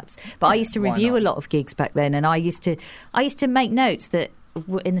merry, perhaps. But I used to review a lot of gigs back then, and I used to make notes that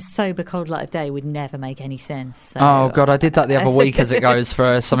in the sober cold light of day would never make any sense. So. Oh God, I did that the other week as it goes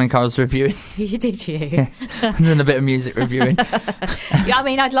for something I was reviewing. Did you? Yeah. And then a bit of music reviewing. I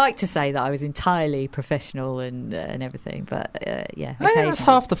mean, I'd like to say that I was entirely professional and everything, but yeah. I think that's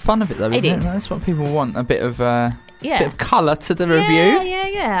half the fun of it, though, isn't it? That's what people want, a bit of colour to the review.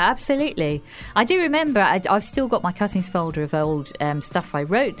 Yeah, absolutely. I do remember, I've still got my cuttings folder of old stuff I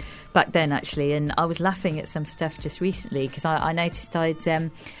wrote back then, actually, and I was laughing at some stuff just recently because I noticed I'd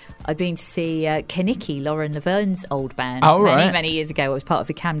been to see Kaniki, Lauren Laverne's old band, many years ago. I was part of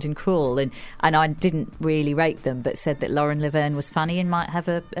the Camden Crawl, and I didn't really rate them, but said that Lauren Laverne was funny and might have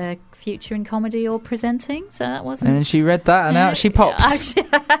a future in comedy or presenting, so that wasn't... And then she read that, and out she popped.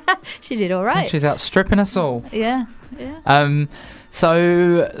 She did all right. And she's outstripping us all. Yeah.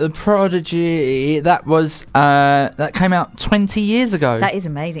 So the Prodigy, that came out 20 years ago. That is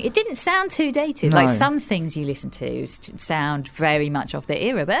amazing. It didn't sound too dated. No. Like some things you listen to sound very much off their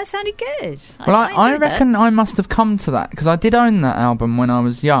era, but that sounded good. I reckon I must have come to that because I did own that album when I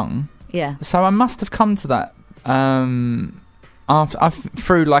was young. Yeah. So I must have come to that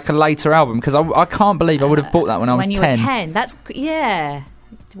through like a later album because I can't believe I would have bought that when I was 10. When you were 10, that's yeah.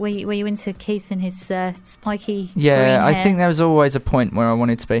 Were you into Keith and his spiky green hair? I think there was always a point where I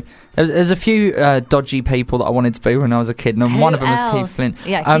wanted to be. There's a few dodgy people that I wanted to be when I was a kid, and one of them was Keith Flint.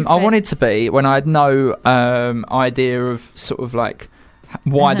 Yeah, Keith Flint. I wanted to be when I had no idea of sort of like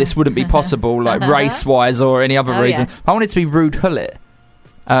why this wouldn't be possible, like race-wise or any other reason. Yeah. I wanted to be Ruud Gullit.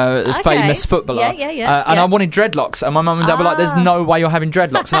 Famous footballer. And I wanted dreadlocks, and my mum and dad were like, there's no way you're having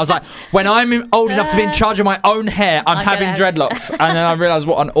dreadlocks. And I was like, when I'm old enough to be in charge of my own hair, I'm having dreadlocks. And then I realised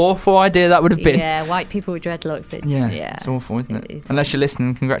what an awful idea that would have been. Yeah, white people with dreadlocks. It's awful, isn't it? Unless you're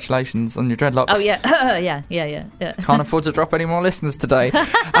listening, congratulations on your dreadlocks. Oh yeah. yeah. Can't afford to drop any more listeners today.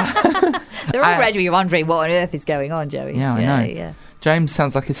 They're already wondering what on earth is going on, Joey. Yeah, I know. Yeah. James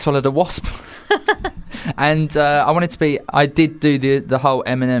sounds like he's swallowed a wasp. And I did do the whole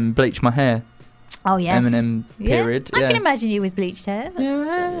Eminem bleach my hair. Oh, yes. Eminem period. I can imagine you with bleached hair.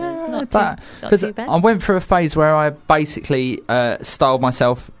 Not too bad. I went through a phase where I basically styled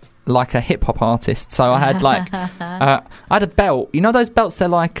myself like a hip-hop artist. So I had I had a belt. You know those belts? They're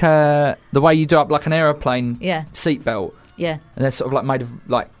like the way you do up like an aeroplane seat belt. Yeah. And they're sort of like made of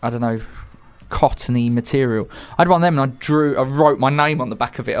like, I don't know, cottony material. I had one of them and I wrote my name on the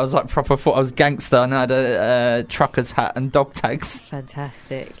back of it. I was like proper thought I was gangster, and I had a trucker's hat and dog tags.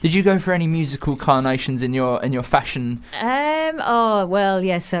 Fantastic. Did you go for any musical carnations in your fashion? Oh well,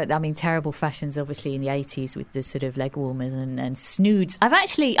 yes. So, I mean, terrible fashions obviously in the 80s with the sort of leg warmers and snoods.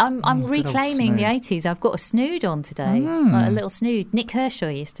 I'm reclaiming the 80s. I've got a snood on today, like a little snood. Nick Kershaw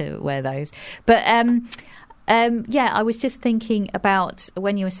used to wear those, but. I was just thinking about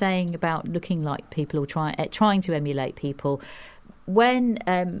when you were saying about looking like people or trying to emulate people. When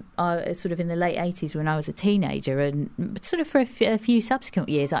I sort of in the late 80s, when I was a teenager, and sort of for a few subsequent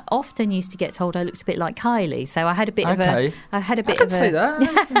years, I often used to get told I looked a bit like Kylie. So I had a bit of a. I could see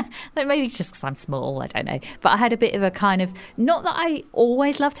that. Maybe just because I'm small, I don't know. But I had a bit of a kind of, not that I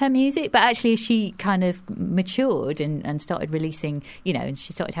always loved her music, but actually she kind of matured and started releasing, and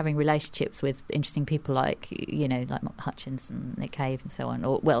she started having relationships with interesting people like Mark Hutchins and Nick Cave and so on.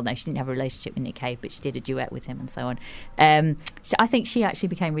 Or, well, no, she didn't have a relationship with Nick Cave, but she did a duet with him and so on. I think she actually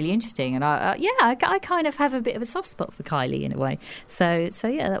became really interesting, and I kind of have a bit of a soft spot for Kylie in a way. So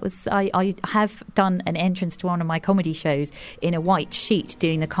yeah, that was I have done an entrance to one of my comedy shows in a white sheet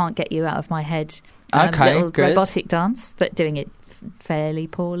doing the "Can't Get You Out of My Head" little good. Robotic dance, but doing it fairly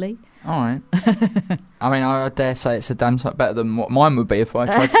poorly. All right. I mean, I dare say it's a damn sight better than what mine would be if I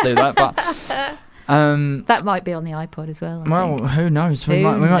tried to do that, but. That might be on the iPod as well. I think. Who knows? We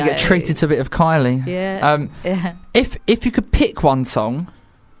might get treated to a bit of Kylie. Yeah. If you could pick one song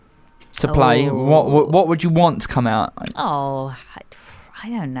to play, what would you want to come out? Oh, I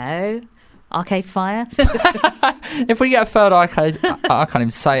don't know. Arcade Fire. If we get a third arcade, I can't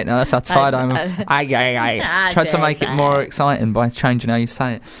even say it now. That's how tired I am. Tried to make it more exciting by changing how you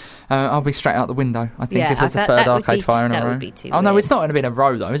say it. I'll be straight out the window, I think, if there's a third Arcade Fire in a row. That would be too no, weird. it's not going to be in a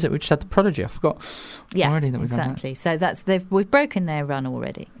row, though, is it? We just had the Prodigy. I forgot already that we've exactly. So we've broken their run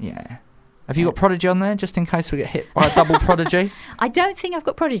already. Yeah. Have you got Prodigy on there, just in case we get hit by a double Prodigy? I don't think I've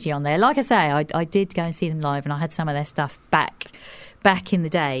got Prodigy on there. Like I say, I did go and see them live, and I had some of their stuff back in the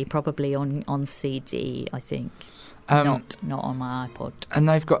day, probably on CD, I think. Not on my iPod. And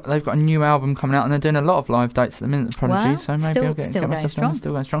they've got a new album coming out, and they're doing a lot of live dates at the minute, the Prodigy. Well, so maybe I'll get myself strong.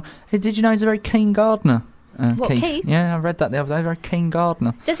 Still going strong. Hey, did you know he's a very keen gardener? Keith? Yeah, I read that the other day. Very keen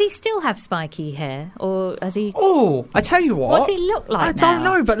gardener. Does he still have spiky hair, or has he? Oh, I tell you what. What does he look like? I don't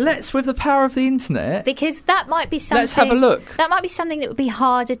know, but let's, with the power of the internet, because that might be something. Let's have a look. That might be something that would be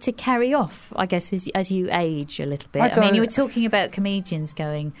harder to carry off, I guess, as you age a little bit. I mean, you were talking about comedians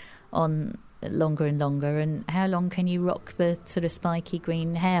going on longer and longer, and how long can you rock the sort of spiky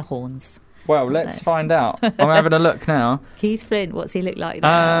green hair horns? Well, let's find out. I'm having a look now. Keith Flint, what's he look like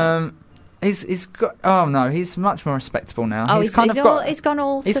now? He's got. Oh no, he's much more respectable now. Oh, he's gone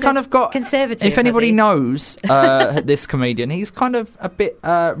all conservative. If anybody knows this comedian, he's kind of a bit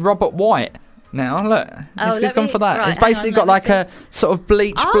Robert White now. Look, he's gone for that. Right, it's basically got like a sort of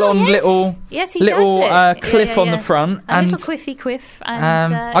bleach blonde little cliff on the front, and little quiffy quiff.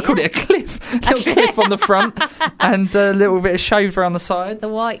 And, I called it a cliff, little cliff on the front, and a little bit of shave around the sides. The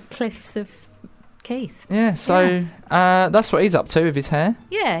white cliffs of Keith. Yeah, so that's what he's up to with his hair.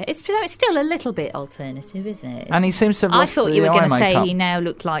 Yeah, it's still a little bit alternative, isn't it? And he seems to have lost I thought you were going to say makeup. he now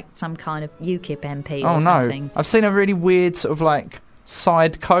looked like some kind of UKIP MP or something. No, I've seen a really weird sort of like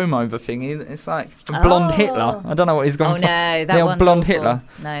side comb over thing. It's like a blonde Hitler. I don't know what he's gone for. Oh no, that old one's blonde awful. Hitler.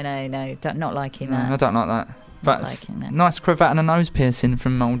 No, not liking that. I don't like that. But nice cravat and a nose piercing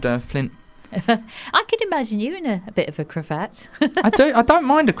from old Flint. I could imagine you in a bit of a cravat. I do. I don't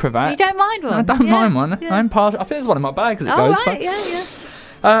mind a cravat. You don't mind one? I don't mind one. Yeah. I'm partial. I think there's one in my bag as it goes. Right,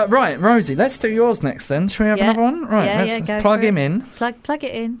 yeah. Right, Rosie, let's do yours next then. Shall we have another one? Right, let's plug him in. Plug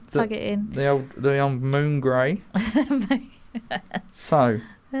it in. Plug it in. The old moon grey. So.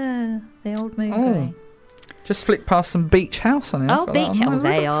 The old moon grey. Just flick past some Beach House on it. Oh, Beach House.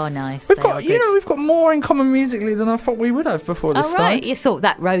 They are nice. We've got more in common musically than I thought we would have before this started. Right, you thought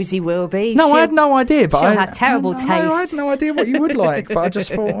that Rosie Wilby. No, I had no idea. But she'll have terrible taste. I had no idea what you would like, but I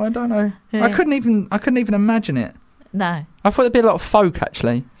just thought, I don't know. Yeah. I couldn't even imagine it. No. I thought there'd be a lot of folk,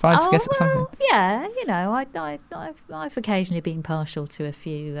 actually, if I had to guess at something. Yeah, I've occasionally been partial to a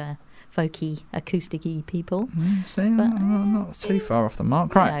few folky, acoustic-y people. Not too far off the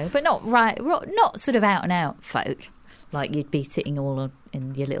mark, right? No, but not sort of out-and-out folk. Like you'd be sitting all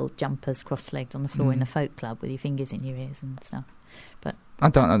in your little jumpers, cross-legged on the floor in the folk club with your fingers in your ears and stuff. But I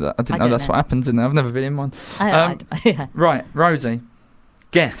don't know that. I didn't know that's what happens in there. I've never been in one. Right, Rosie,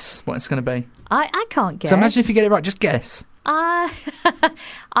 guess what it's going to be. I can't guess. So imagine if you get it right, just guess. I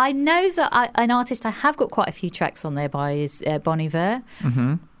know that an artist I have got quite a few tracks on there by is Bon Iver.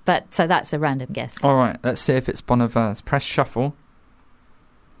 Mm-hmm. But so that's a random guess. All right, let's see if it's Bon Iver's. Press shuffle.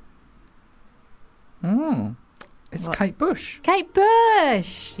 Oh, it's what? Kate Bush. Kate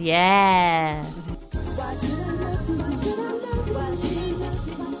Bush, yeah.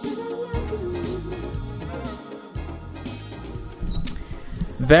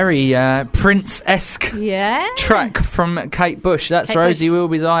 Very Prince-esque track from Kate Bush. That's Kate Rosie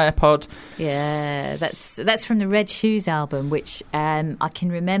Wilby's iPod. Yeah, that's from the Red Shoes album, which I can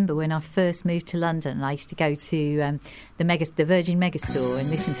remember when I first moved to London. I used to go to the Virgin Megastore and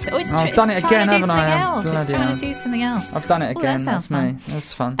listen to. I've done it again, haven't I? It's trying to do something else. I've done it again. That's me.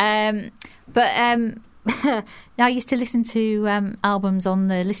 That's fun. Now I used to listen to albums on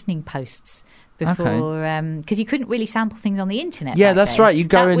the listening posts. Before, because you couldn't really sample things on the internet. Yeah, that's then. right. You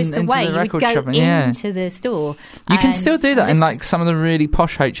go into the record shop. shopping. Into the store. You can still do that in like some of the really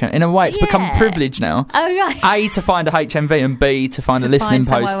posh HM. In a way, it's become privilege now. Oh right. A, to find a HMV, and B, to find a listening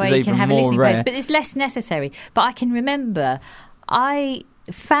post is even more rare. Post, but it's less necessary. But I can remember, I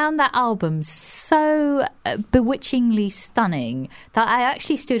found that album so bewitchingly stunning that I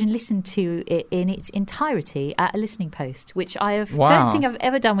actually stood and listened to it in its entirety at a listening post, which don't think I've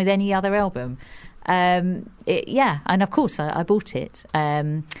ever done with any other album. And of course I bought it.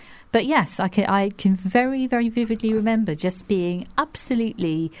 But yes, I can very, very vividly remember just being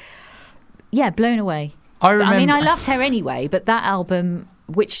absolutely, blown away. I loved her anyway, but that album,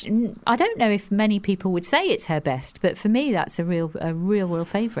 which I don't know if many people would say it's her best, but for me that's a real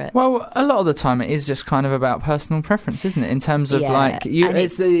favourite. Well, a lot of the time it is just kind of about personal preference, isn't it? In terms of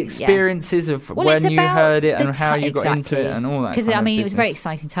it's the experiences of when you heard it and how you got into it and all that. Because it was a very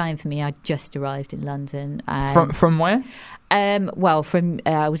exciting time for me. I just arrived in London. From where? I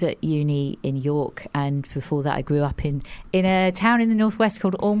was at uni in York, and before that I grew up in a town in the northwest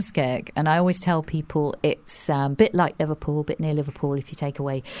called Ormskirk, and I always tell people it's a bit like Liverpool, a bit near Liverpool if you take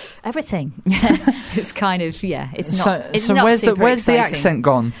away everything. It's kind of it's not. So where's the accent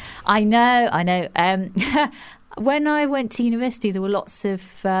gone? I know. When I went to university, there were lots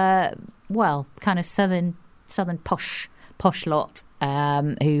of kind of southern posh lot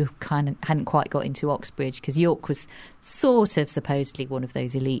who kind of hadn't quite got into Oxbridge, because York was sort of supposedly one of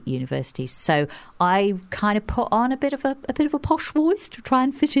those elite universities. So I kind of put on a bit of a posh voice to try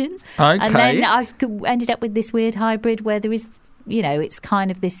and fit in. Okay. And then I've ended up with this weird hybrid where there is, it's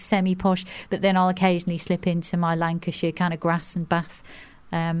kind of this semi-posh, but then I'll occasionally slip into my Lancashire kind of grass and Bath.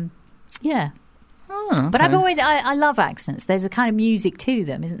 Okay. But I love accents. There's a kind of music to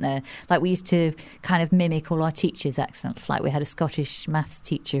them, isn't there? Like we used to kind of mimic all our teachers' accents. Like we had a Scottish maths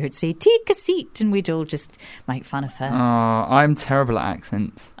teacher who'd say, "Take a seat," and we'd all just make fun of her. Oh, I'm terrible at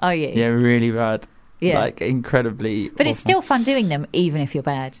accents. Oh, yeah. Yeah, really bad. Yeah. Like incredibly But awful. It's still fun doing them, even if you're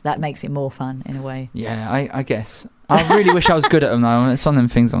bad. That makes it more fun in a way. Yeah, I guess. I really wish I was good at them though. It's one of them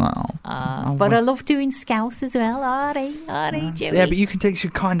things I'm like, but I love doing Scouse as well. Ari, Joey. Yeah, but you can take you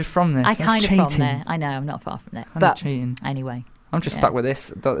kind of from this. That's cheating. From there. I know, I'm not far from there. But cheating. Anyway. I'm just stuck with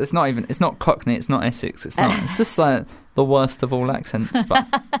this. It's not Cockney, it's not Essex, it's not. It's just like the worst of all accents. But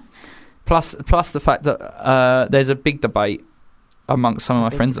plus the fact that there's a big debate amongst some of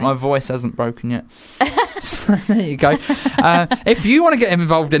my friends that my voice hasn't broken yet. So there you go. If you want to get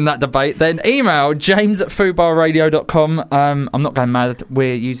involved in that debate, then email james@fubarradio.com. I'm not going mad.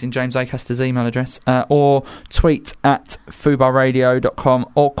 We're using James Acaster's email address. Or tweet at fubarradio.com,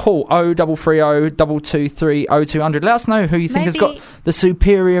 or call 0330 223 0200. Let us know who you think has got the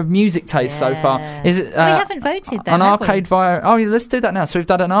superior music taste so far. Is it? We haven't voted though, an Arcade Fire. Oh, yeah, let's do that now. So we've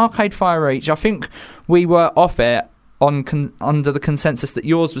done an Arcade Fire each. I think we were off air under the consensus that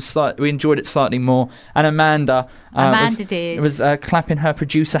yours was we enjoyed it slightly more, and Amanda did. Was clapping her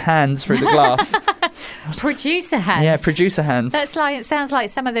producer hands through the glass. Producer hands? Yeah, producer hands. It sounds like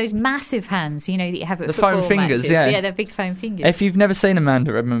some of those massive hands, that you have at the football foam fingers. matches. Yeah, they're big foam fingers. If you've never seen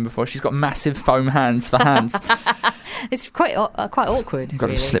Amanda Redmond before, she's got massive foam hands for hands. It's quite awkward. I've got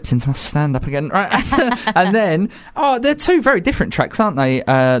to have slipped into my stand-up again. Right. And then, they're two very different tracks, aren't they?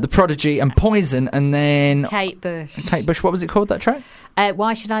 The Prodigy and Poison, and then Kate Bush. Kate Bush, what was it called, that track?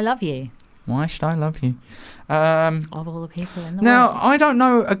 Why Should I Love You? Why Should I Love You? Of all the people in the world. Now, I don't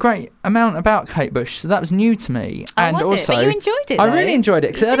know a great amount about Kate Bush, so that was new to me. And was also, but you enjoyed it, though. I really enjoyed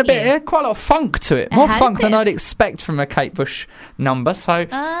it, because it had quite a lot of funk to it. More funk than I'd expect from a Kate Bush number. So,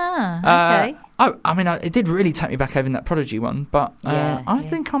 okay. It did really take me back over in that Prodigy one, but I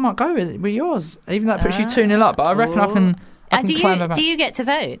think I might go with yours, even though that puts you 2-0 up. But I reckon I can climb about. Do you get to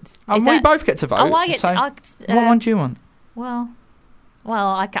vote? We both get to vote. Oh, I get to. What one do you want?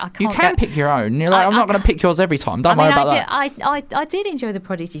 Well, I can't. You can pick your own. You're like, I'm not going to pick yours every time. Don't worry about that. I did enjoy the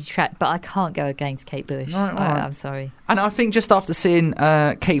Prodigy track, but I can't go against Kate Bush. Right. I'm sorry. And I think just after seeing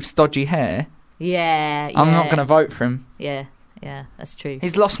Keith's dodgy hair, I'm not going to vote for him. Yeah, that's true.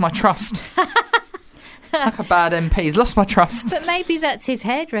 He's lost my trust. Like a bad MP. He's lost my trust. But maybe that's his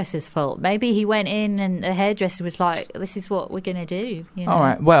hairdresser's fault. Maybe he went in and the hairdresser was like, this is what we're going to do. You know? All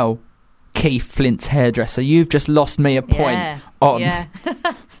right, well, Keith Flint's hairdresser, you've just lost me a point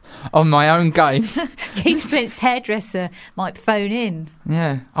on my own game. Keith Flint's hairdresser might phone in.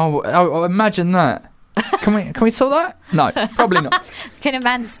 Yeah. Oh, imagine that. Can we sort that? No, probably not. Can a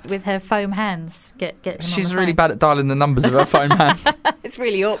man with her foam hands get them She's on the really phone? bad at dialing the numbers of her phone hands. It's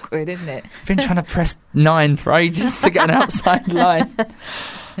really awkward, isn't it? I've been trying to press 9 for ages to get an outside line.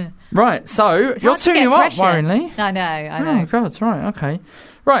 Right, so you're tuning up, worryingly. I know. Oh, God, right, okay.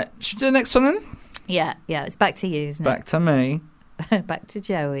 Right, should we do the next one then? Yeah, it's back to you, isn't Back to me. it? Back to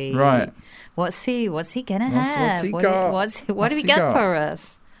Joey. Right. What's he gonna have? What's he got? What do we got for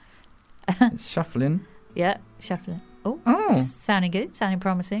us? It's shuffling. Yeah, shuffling. Oh. Sounding good, sounding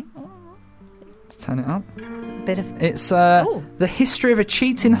promising. Let's turn it up. Bit of. It's The History of a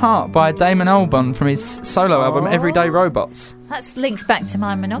Cheating Heart by Damon Albarn from his solo album Everyday Robots. That links back to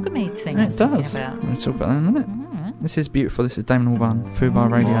my monogamy thing. Yeah, it does. About. We'll talk about that in a minute. This is beautiful. This is Damon Albarn, Fubar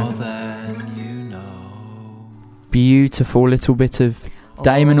Radio. More than you know. Beautiful little bit of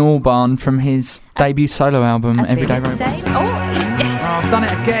Damon Albarn from his debut solo album, Everyday Robots. I've done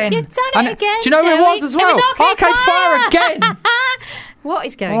it again. You've done it again. Do you know who it was as well? Arcade Fire again. What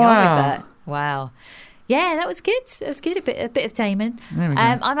is going on with that? Wow. Yeah, that was good. That was good. A bit of Damon. There we go.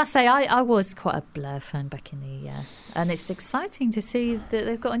 I must say, I was quite a Blur fan back in the and it's exciting to see that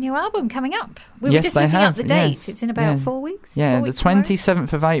they've got a new album coming up. We were just looking up the date. Yes. It's in about 4 weeks. Yeah, 4 the weeks tomorrow.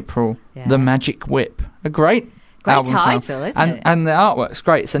 27th of April. Yeah. The Magic Whip. A great album title, isn't it? And the artwork's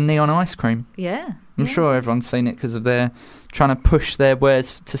great. It's a neon ice cream. Yeah. I'm sure everyone's seen it because of their trying to push their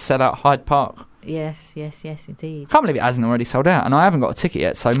wares to sell out Hyde Park. Yes, indeed. Can't believe it hasn't already sold out, and I haven't got a ticket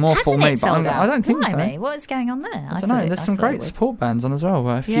yet, so more for me. But I don't think so. What's going on there? I don't know. There's some great support bands on as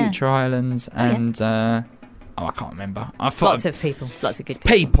well. Future Islands and I can't remember. Lots of people. Lots of good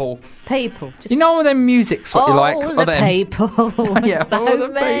people. Just you know all them music's what you like. All the people. Yeah, so all the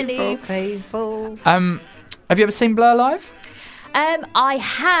many people. Have you ever seen Blur live? I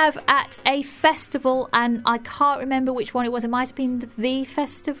have at a festival, and I can't remember which one it was. It might have been the V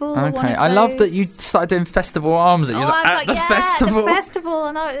Festival. Okay, I love that you started doing festival arms. At the festival. At the festival,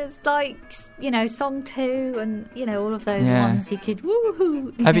 and it was like song 2, and all of those ones you could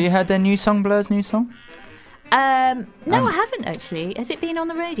woohoo. Have you heard their new song, Blur's new song? No, I haven't actually. Has it been on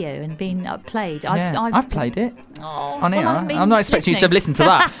the radio and been played? I've played it on air. I'm not expecting you to have listened to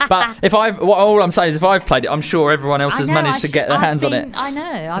that, but all I'm saying is if I've played it, I'm sure everyone else has managed to get their hands on it. I know,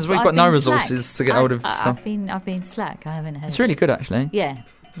 because we've got no resources to get hold of stuff. I've been slack. I haven't heard. It's really good, actually. Yeah.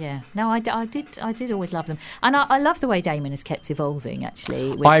 No, I did always love them, and I love the way Damon has kept evolving.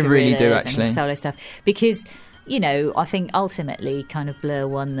 Actually, with I really do. Actually, and solo stuff because. I think ultimately kind of Blur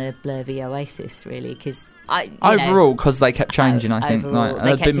won the Blur v Oasis, really, because overall, because they kept changing, I think.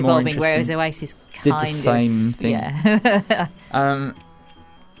 They kept evolving, whereas Oasis did the same thing. Yeah. And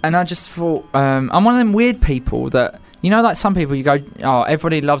I just thought, I'm one of them weird people that, like some people you go, oh,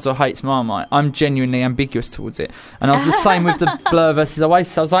 everybody loves or hates Marmite. I'm genuinely ambiguous towards it. And I was the same with the Blur versus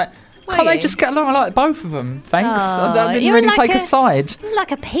Oasis. I was like, can't they just get along? I like both of them. Thanks. I didn't really take a side.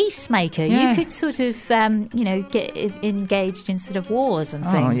 Like a peacemaker. Yeah. You could sort of, get engaged in sort of wars and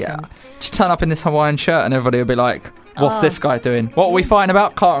things. Oh, yeah. Just turn up in this Hawaiian shirt and everybody will be like, what's this guy doing? What are we fighting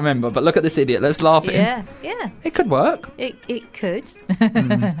about? Can't remember. But look at this idiot. Let's laugh at him. Yeah. It could work. It could.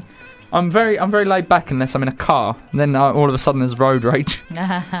 I'm very laid back unless I'm in a car. And then all of a sudden there's road rage.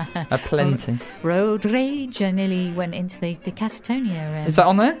 Plenty. Road rage. I nearly went into the Catatonia Is that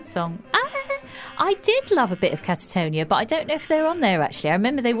on there? Song. I did love a bit of Catatonia, but I don't know if they're on there actually. I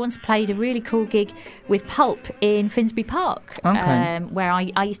remember they once played a really cool gig with Pulp in Finsbury Park, where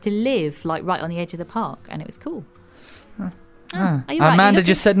I used to live like right on the edge of the park, and it was cool. Amanda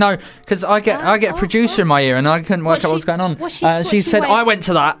just said no because I get a producer in my ear and I couldn't work out what was going on. She said I went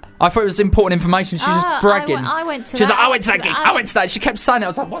to that. I thought it was important information. She's just bragging. I went to that. She was like, I went to that gig. I went to that. She kept saying it. I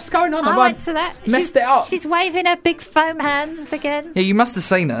was like, what's going on? I went to that. Messed it up. She's waving her big foam hands again. Yeah, you must have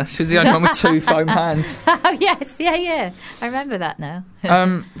seen her. She was the only one with 2 foam hands. Oh yes, yeah. I remember that now.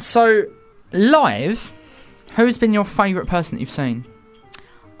 So live, who's been your favourite person that you've seen?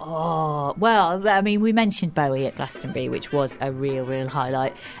 Oh, well, I mean, we mentioned Bowie at Glastonbury, which was a real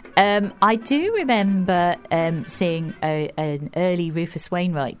highlight. I do remember seeing an early Rufus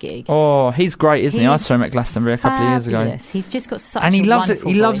Wainwright gig. Oh, he's great, isn't he? I saw him at Glastonbury a couple of years ago. He's just got such and he a loves it.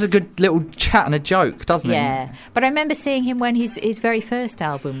 He voice. Loves a good little chat and a joke, doesn't he? Yeah, but I remember seeing him when his very first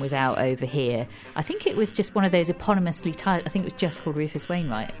album was out over here. I think it was just one of those eponymously titled. I think it was just called Rufus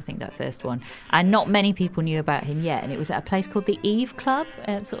Wainwright. I think that first one, and not many people knew about him yet. And it was at a place called the Eve Club.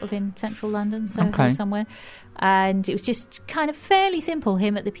 It's sort of in central London, Soho somewhere. And it was just kind of fairly simple,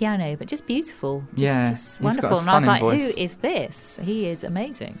 him at the piano, but just beautiful. Just wonderful. And I was like, voice. Who is this? He is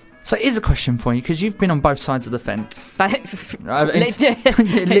amazing. So here's a question for you, because you've been on both sides of the fence. Literally.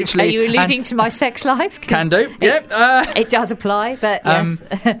 Are you alluding to my sex life? Can do. Yep. It does apply, but yes.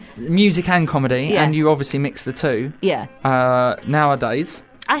 Music and comedy, and you obviously mix the two. Yeah. Nowadays.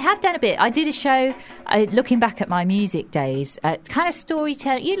 I have done a bit. I did a show, looking back at my music days, kind of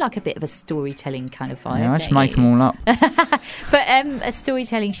storytelling. You like a bit of a storytelling kind of vibe. Yeah, I just make them all up. But a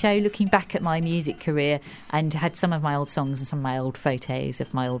storytelling show looking back at my music career, and had some of my old songs and some of my old photos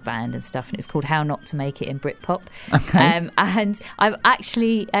of my old band and stuff. And it's called How Not to Make It in Britpop. Okay. And I'm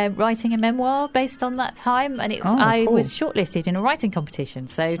actually writing a memoir based on that time. And I was shortlisted in a writing competition.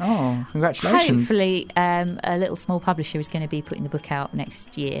 So congratulations. Hopefully a little small publisher is going to be putting the book out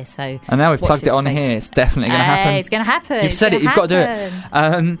next year. So and now we've plugged it on here. It's definitely going to happen. It's going to happen. You've said it. You've got to do it.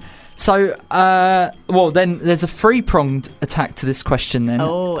 Then there's a three-pronged attack to this question. Then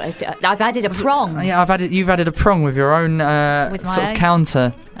I've added a prong. Yeah, you've added a prong with your own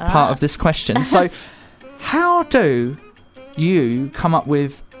counter part of this question. So, how do you come up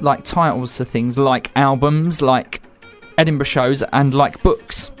with like titles for things like albums, like Edinburgh shows, and like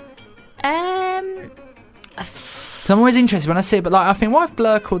books? I'm always interested when I see it, but I think, why have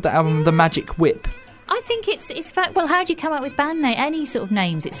Blur called the album The Magic Whip? I think it's well, how do you come up with band name? Any sort of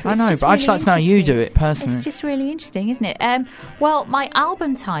names? I know, but I'd just like to know how you do it personally. It's just really interesting, isn't it? Well, my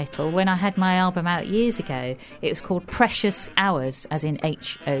album title, when I had my album out years ago, it was called Precious Hours, as in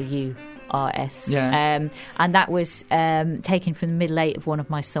HOURS. Yeah. And that was taken from the middle eight of one of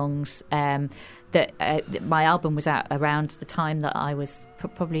my songs. That my album was out around the time that I was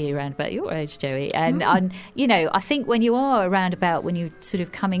probably around about your age, Joey. And I think when you are around about when you're sort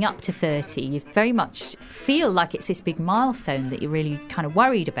of coming up to 30, you very much feel like it's this big milestone that you're really kind of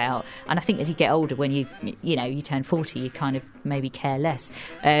worried about. And I think as you get older, when you turn 40, you kind of maybe care less.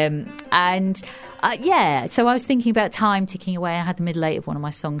 So I was thinking about time ticking away. I had the middle eight of one of my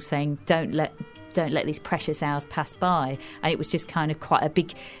songs saying, don't let these precious hours pass by. And it was just kind of quite a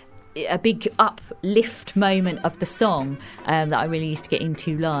big uplift moment of the song that I really used to get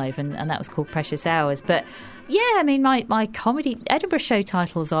into live, and that was called Precious Hours. But yeah, I mean, my comedy Edinburgh show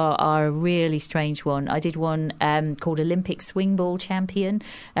titles are a really strange one. I did one called Olympic Swing Ball Champion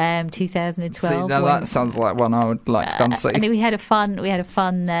 2012. See, now that sounds like one I would like to go and see. And then we had a fun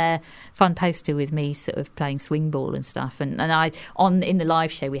poster with me sort of playing swing ball and stuff, and in the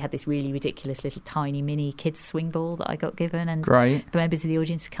live show we had this really ridiculous little tiny mini kids swing ball that I got given, and great. The members of the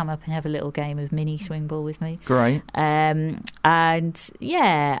audience would come up and have a little game of mini swing ball with me. Great. And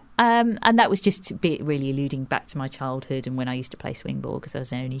that was just a bit really alluding back to my childhood and when I used to play swing ball because I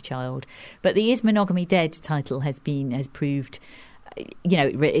was an only child. But the Is Monogamy Dead title has proved,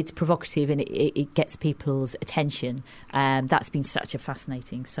 it's provocative and it gets people's attention. That's been such a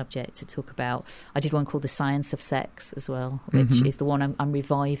fascinating subject to talk about. I did one called The Science of Sex as well, which is the one I'm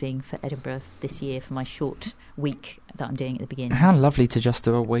reviving for Edinburgh this year for my short week that I'm doing at the beginning. How lovely to just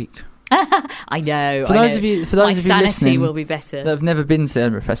do a week. I know. For those of you listening, will be better. That have never been to the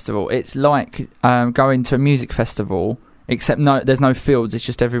Edinburgh Festival, it's like going to a music festival, except there's no fields. It's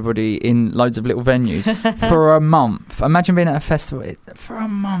just everybody in loads of little venues for a month. Imagine being at a festival for a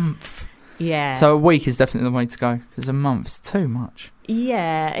month. Yeah. So a week is definitely the way to go, because a month's too much.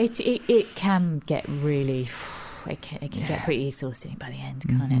 Yeah, it can get really. It can get pretty exhausting by the end,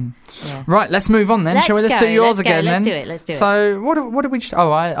 can't it? Yeah. Right, let's move on then, shall we? Let's do yours again then. Let's do it. So what did we just...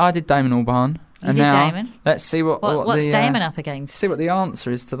 Oh, I did Damon Albarn. You did Damon? Let's see what's Damon up against. See what the answer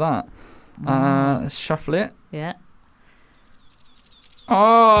is to that. Let's shuffle it. Yeah.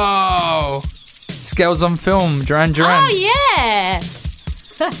 Oh! Scales on Film, Duran Duran. Oh, yeah!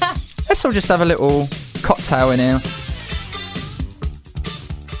 Let's all just have a little cocktail in here.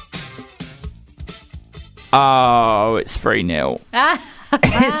 Oh, it's 3-0.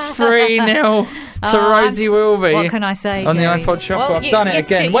 It's 3-0 to Rosie Wilby. What can I say, on Joey? the iPod Shuffle. I've done it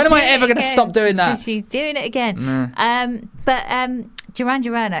again. When am I ever going to stop doing that? She's doing it again. But Duran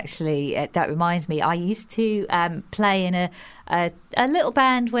Duran, actually, that reminds me, I used to play in a little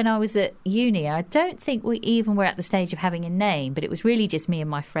band when I was at uni. I don't think we even were at the stage of having a name, but it was really just me and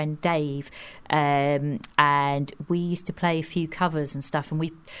my friend Dave, and we used to play a few covers and stuff, and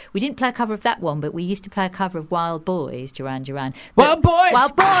we didn't play a cover of that one, but we used to play a cover of Wild Boys, Duran Duran. Wild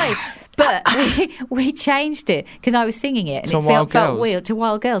Boys! But we changed it because I was singing it and to it felt weird to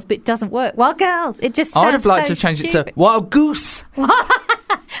Wild Girls, but it doesn't work. Wild Girls, it just sounds I would have liked so to have changed stupid. it to Wild Goose.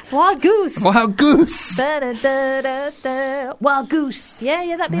 Wild Goose. Wild Goose. Wild Goose.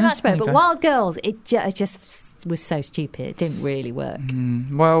 Yeah, that'd be much better. But okay. Wild Girls, it just was so stupid. It didn't really work.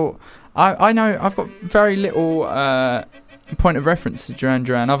 Well, I know I've got very little point of reference to Duran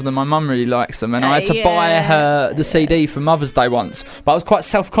Duran, other than my mum really likes them, and I had to buy her the CD for Mother's Day once, but I was quite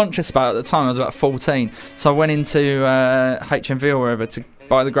self-conscious about it at the time. I was about 14, so I went into HMV or wherever to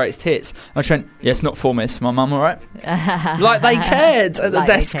buy the greatest hits. I just went, yes, not for Miss, my mum, all right? Like they cared at the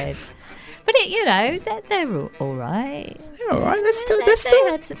desk. But they're all right. They're all right.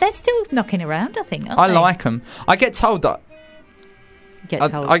 They're still knocking around, I think. I like them. I get told that.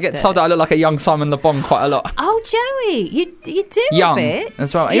 I get told that I look like a young Simon Le Bon quite a lot. Oh, Joey, you do young a bit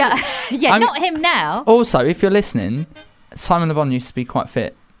as well. Yeah, not him now. Also, if you're listening, Simon Le Bon used to be quite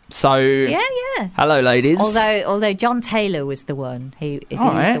fit. So yeah. Hello, ladies. Although John Taylor was the one he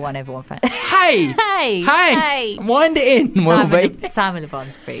was the one everyone found. Hey, wind it in, Wilby. Simon Le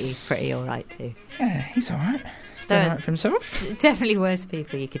Bon's pretty all right too. Yeah, he's all right. He's done all right for himself. Definitely worse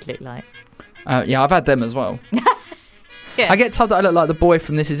people you could look like. Yeah, I've had them as well. Yeah. I get told that I look like the boy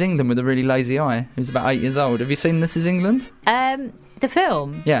from This Is England with a really lazy eye, who's about 8 years old. Have you seen This Is England? The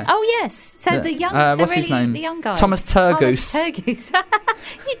film? Yeah. Oh, yes. So the young... what's his name? The young guy. Thomas Turgoose.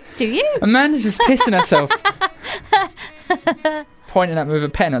 Do you? Amanda's just pissing herself. Pointing at me with a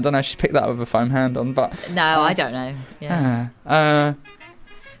pen. I don't know if she's picked that up with a foam hand on, but... No, I don't know. Yeah.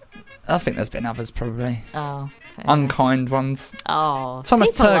 I think there's been others, probably. Oh. Unkind ones. Oh.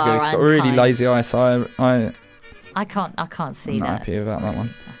 Thomas Turgoose got a really lazy eye, so I can't see that. I'm not happy about that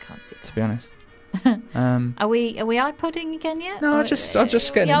one. I can't see that. To be honest. Are we iPodding again yet? No, I'm just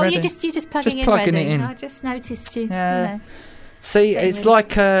getting ready. You're just plugging it in. I just noticed you. Yeah. See, it's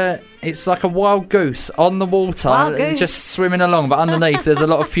like a wild goose on the water, just swimming along, but underneath there's a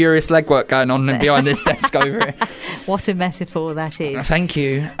lot of furious legwork going on behind this desk over here. What a metaphor that is. Thank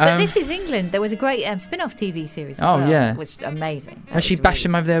you. But This Is England. There was a great spin-off TV series as well. Yeah. It was amazing. And she bashed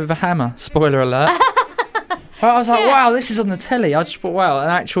him over there with a hammer. Spoiler alert. I was like, wow, this is on the telly. I just thought, wow, an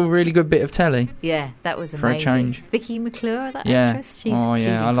actual really good bit of telly. Yeah, that was amazing. For a change. Vicky McClure, that actress. She's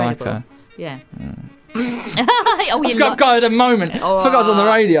I like her. Yeah. I've got at a moment. I forgot I was on the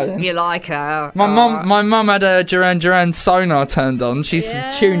radio then. You like her. My mum had a Duran Duran sonar turned on. She's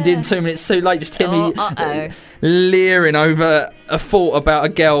tuned in 2 minutes too late, just hear me leering over a thought about a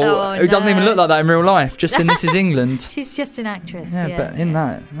girl who doesn't even look like that in real life, just in This Is England. She's just an actress. Yeah, but in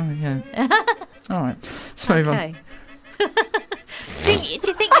that, all right, let's move on. Do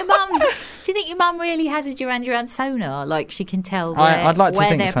you think your mum really has a Duran Duran sonar? Like she can tell I'd like to where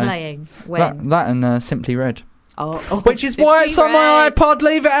think they're so. playing. That and Simply Red. Which is why it's on my iPod.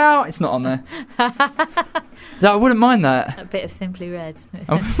 Leave it out. It's not on there. No, I wouldn't mind that. A bit of Simply Red.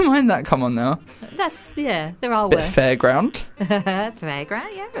 I wouldn't mind that. Come on now. There are bit worse. Fairground.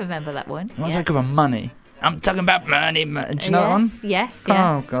 Fairground. Yeah, I remember that one. What's that good one? Money. I'm talking about money. Do you know that one? Yes.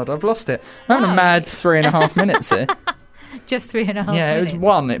 Oh God, I've lost it. I'm having a mad 3.5 minutes here. Just 3.5 minutes. Yeah, it was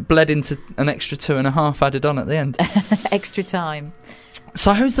one. It bled into an extra 2.5 added on at the end. Extra time.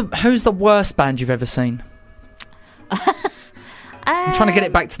 So who's the worst band you've ever seen? I'm trying to get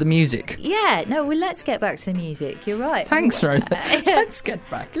it back to the music. Yeah, no, well, let's get back to the music. You're right. Thanks, Rose. Let's get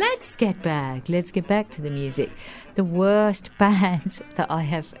back. Let's get back to the music. The worst band that I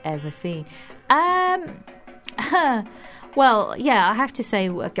have ever seen. Well, yeah, I have to say,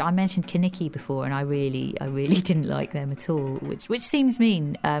 I mentioned Kaniki before, and I really didn't like them at all, which seems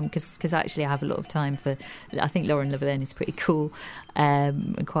mean, because actually I have a lot of time for. I think Lauren Laverne is pretty cool,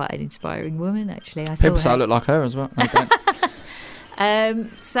 and quite an inspiring woman. Actually, People say I look like her as well.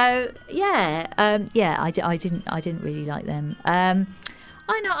 So yeah, I didn't really like them.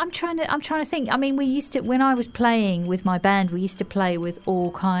 I know. I'm trying to think. I mean, we used to, when I was playing with my band, we used to play with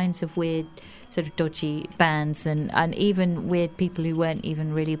all kinds of weird, sort of dodgy bands, and even weird people who weren't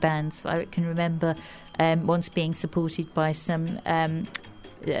even really bands. I can remember once being supported by some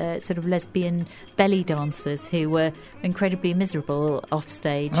sort of lesbian belly dancers who were incredibly miserable off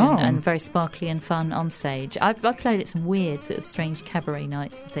stage and very sparkly and fun on stage. I've played at some weird sort of strange cabaret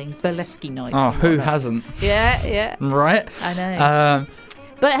nights and things, burlesque nights. Oh, who hasn't? Yeah. Right. I know.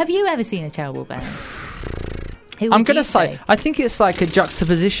 But have you ever seen a terrible band? I'm going to say, I think it's like a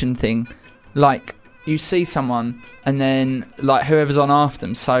juxtaposition thing. Like, you see someone and then, like, whoever's on after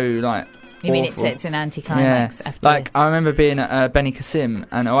them, so, like, you mean it's an anticlimax? Yeah. Like, I remember being at Benny Kassim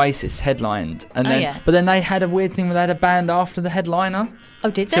and Oasis headlined, and then but then they had a weird thing where they had a band after the headliner.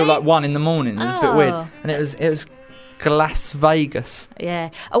 Oh, did they? Till like 1 a.m. It was a bit weird, and it was Las Vegas. Yeah.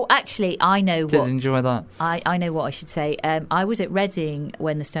 Oh, actually, I know what. Did enjoy that. I know what I should say. I was at Reading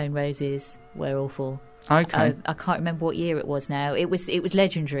when the Stone Roses were awful. Okay. I can't remember what year it was now. It was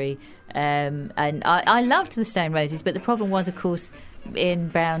legendary. And I loved the Stone Roses, but the problem was, of course, Ian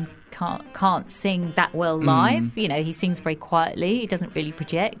Brown can't sing that well live. You know, he sings very quietly. He doesn't really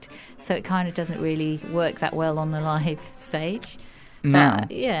project, so it kind of doesn't really work that well on the live stage. Now,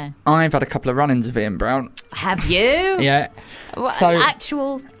 yeah, I've had a couple of run-ins with Ian Brown. Have you? Yeah. So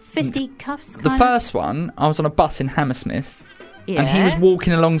actual fisticuffs. The first one, I was on a bus in Hammersmith, and he was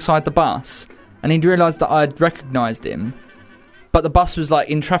walking alongside the bus, and he'd realised that I'd recognised him. But the bus was like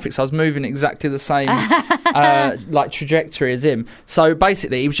in traffic, so I was moving exactly the same like trajectory as him. So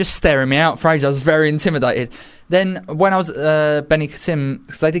basically, he was just staring me out for ages. I was very intimidated. Then when I was at Benny Kasim,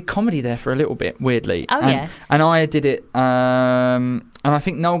 because they did comedy there for a little bit, weirdly. Oh, yes. And I did it, and I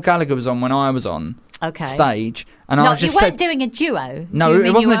think Noel Gallagher was on when I was on stage. And I was just you weren't doing a duo. No,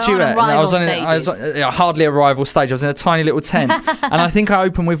 it wasn't a duet. I was on hardly a rival stage. I was in a tiny little tent. And I think I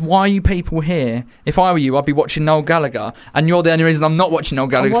opened with, "Why are you people here? If I were you, I'd be watching Noel Gallagher. And you're the only reason I'm not watching Noel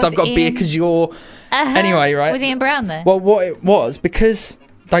Gallagher, because I've got a beer because you're..." Anyway, right? Was Ian Brown there? Well, what it was, because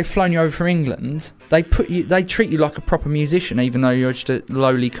they've flown you over from England, they treat you like a proper musician, even though you're just a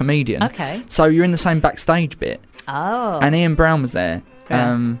lowly comedian. Okay. So you're in the same backstage bit. Oh. And Ian Brown was there.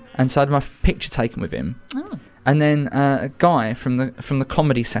 Yeah. And so I had my picture taken with him. Oh. And then a guy from the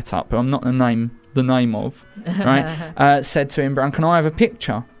comedy setup, who I'm not the name of, right, said to Ian Brown, "Can I have a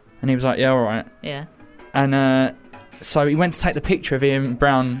picture?" And he was like, "Yeah, all right." Yeah. And so he went to take the picture of Ian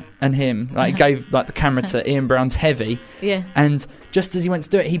Brown and him. Like, he gave like the camera to Ian Brown's Heavy. Yeah. And just as he went to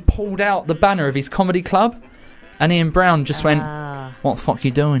do it, he pulled out the banner of his comedy club, and Ian Brown just went, "What the fuck are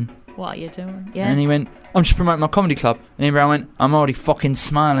you doing?" What are you doing? Yeah. And he went, "I'm just promoting my comedy club." And Ian Brown went, "I'm already fucking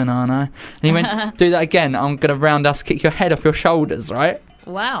smiling, aren't I?" And he went, "Do that again. I'm going to roundhouse kick your head off your shoulders, right?"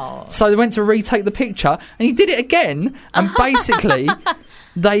 Wow. So they went to retake the picture, and he did it again. And basically,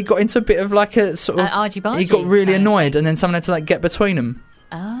 they got into a bit of like a sort of... argy-bargy. He got really annoyed, and then someone had to like get between them.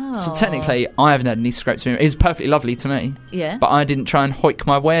 Oh. So technically, I haven't had any scrapes with him. He was perfectly lovely to me. Yeah. But I didn't try and hoik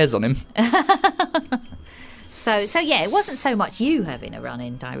my wares on him. So yeah, it wasn't so much you having a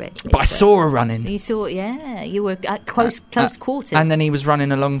run-in directly. But I saw a run-in. You saw, yeah. You were at close quarters. And then he was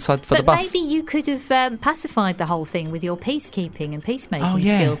running alongside the bus. But maybe you could have pacified the whole thing with your peacekeeping and peacemaking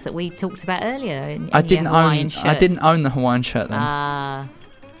skills that we talked about earlier. I didn't own the Hawaiian shirt then.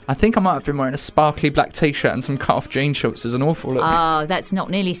 I think I might have been wearing a sparkly black T-shirt and some cut-off jean shorts. It was an awful look. Oh, that's not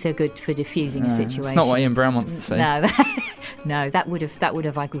nearly so good for diffusing a situation. It's not what Ian Brown wants to see. No, that would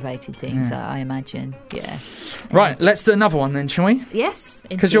have aggravated things. I imagine. Yeah. Right, let's do another one then, shall we? Yes.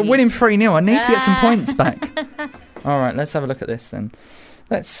 Because you're winning 3-0. I need to get some points back. All right, let's have a look at this then.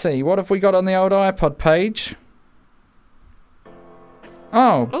 Let's see. What have we got on the old iPod page?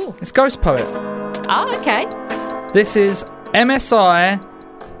 Oh, it's Ghost Poet. Oh, okay. This is MSI.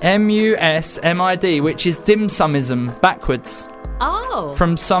 MUSMID, which is dim sumism backwards. Oh.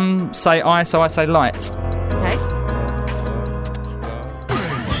 From some say I, so I say light. Okay.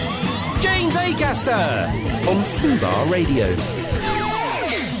 James Acaster on Fubar Radio.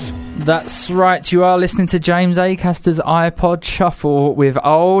 That's right, you are listening to James Acaster's iPod Shuffle with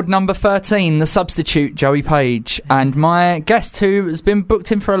old number 13, the substitute, Joey Page. And my guest, who has been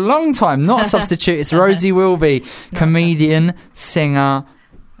booked in for a long time, not a substitute, it's Rosie Wilby, comedian, singer,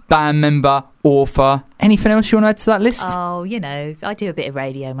 band member, author. Anything else you want to add to that list? Oh, you know, I do a bit of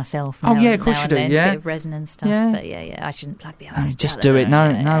radio myself. Oh, yeah, of course you do, yeah. A bit of resonance stuff. Yeah. But yeah, I shouldn't plug the other stuff. Just do it.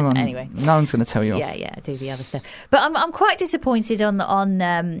 No one. Anyway. No one's going to tell you off. Yeah, I do the other stuff. But I'm quite disappointed on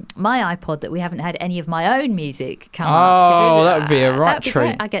my iPod that we haven't had any of my own music come up. Oh, that would be a right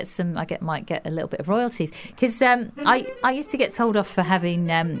treat. I might get a little bit of royalties because I used to get told off for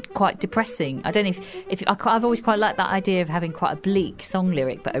having quite depressing. I don't know if I've always quite liked that idea of having quite a bleak song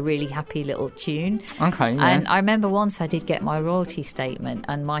lyric but a really happy little tune. Okay. Yeah. And I remember once I did get my royalty statement,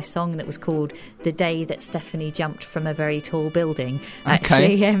 and my song that was called "The Day That Stephanie Jumped from a Very Tall Building"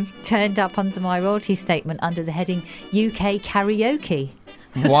 actually turned up under my royalty statement under the heading UK Karaoke.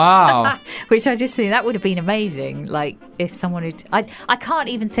 Wow. Which I just think that would have been amazing. Like if someone had, I can't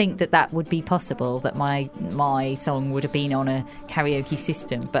even think that would be possible, that my song would have been on a karaoke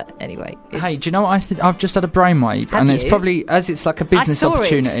system. But anyway. Hey, do you know what I've just had a brainwave, and it's probably, as it's like a business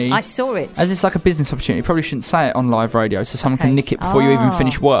opportunity. I saw it. As it's like a business opportunity, you probably shouldn't say it on live radio, so someone can nick it before you even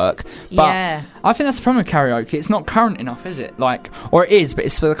finish work. But I think that's the problem with karaoke. It's not current enough, is it? Like, or it is, but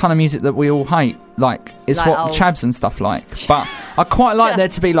it's for the kind of music that we all hate. Like, it's like what the chavs and stuff like. But I quite like there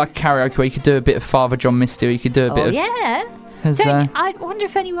to be like karaoke where you could do a bit of Father John Misty, or you could do a bit of... I wonder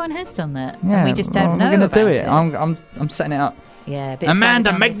if anyone has done that. Yeah, and we just don't know. We're going to do it. I'm setting it up. Yeah,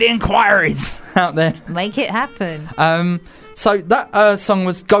 Amanda, make the inquiries out there. Make it happen. So that song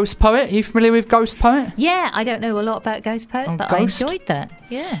was Ghost Poet. Are you familiar with Ghost Poet? Yeah, I don't know a lot about Ghost Poet, but Ghost? I enjoyed that.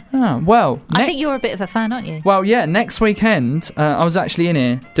 Yeah. Oh, well. I think you're a bit of a fan, aren't you? Well, yeah. Next weekend, I was actually in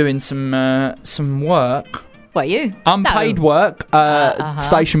here doing some work. What, you? Unpaid work.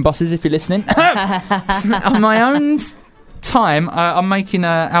 Station bosses, if you're listening. On my own time, I'm making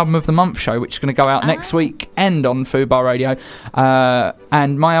an Album of the Month show, which is going to go out next weekend on Fubar Radio.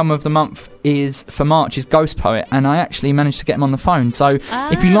 And my Album of the Month for March is Ghost Poet, and I actually managed to get him on the phone. So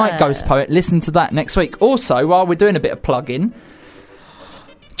if you like Ghost Poet, listen to that next week. Also, while we're doing a bit of plug-in,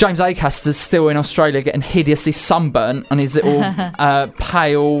 James Acaster's still in Australia getting hideously sunburnt on his little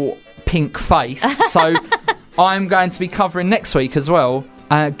pale pink face. So I'm going to be covering next week as well.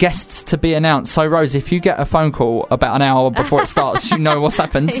 Guests to be announced. So, Rose, if you get a phone call about an hour before it starts, you know what's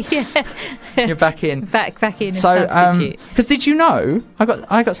happened. Yeah. You're back in. Back in. So, because did you know I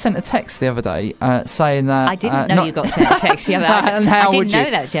got sent a text the other day saying that I didn't know you got sent a text the other day. And how I would didn't you?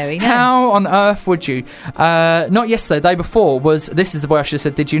 know that, Joey. No. How on earth would you? Not yesterday. The day before was. This is the way I should have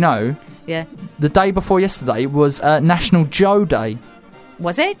said. Did you know? Yeah. The day before yesterday was National Joe Day.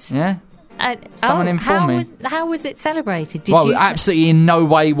 Was it? Yeah. Someone informed me. How was it celebrated? Absolutely in no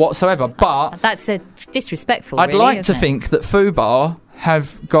way whatsoever. But that's disrespectful. I'd like to think that Fubar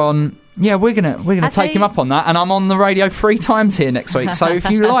have gone. Yeah, we're gonna take him up on that, and I'm on the radio 3 times here next week. So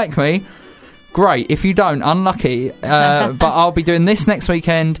if you like me, great. If you don't, unlucky. But I'll be doing this next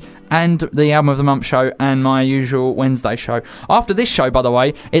weekend, and the Album of the Month show, and my usual Wednesday show. After this show, by the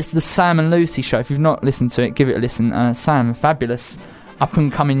way, it's the Sam and Lucy show. If you've not listened to it, give it a listen. Sam, fabulous.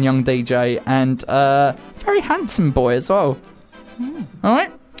 Up-and-coming young DJ, and very handsome boy as well. All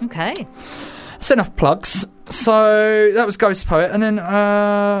right? Okay. That's enough plugs. So that was Ghost Poet, and then...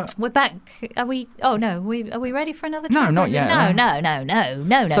 We're back. Are we... Oh, no. Are we ready for another No, track? not yet.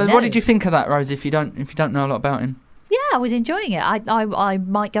 No. So what did you think of that, Rosie, if you don't know a lot about him? Yeah, I was enjoying it. I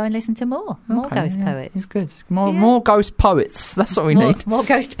might go and listen to more Ghost Poets. It's good. More Ghost Poets. That's what we need. More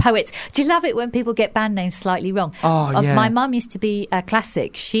Ghost Poets. Do you love it when people get band names slightly wrong? Oh, yeah. My mum used to be a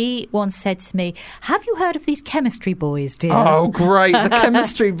classic. She once said to me, "Have you heard of these Chemistry Boys, dear?" Oh, great. The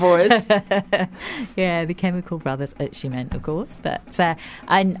Chemistry Boys. Yeah, the Chemical Brothers, she meant, of course. But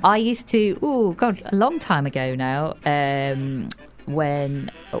and I used to, a long time ago now,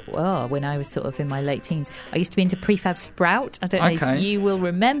 when I was sort of in my late teens, I used to be into Prefab Sprout. I don't know if you will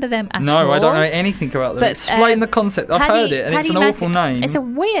remember them at all. No, I don't know anything about them. But, explain the concept. I've heard it, and it's an awful name. It's a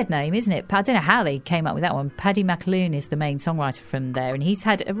weird name, isn't it? I don't know how they came up with that one. Paddy McAloon is the main songwriter from there, and he's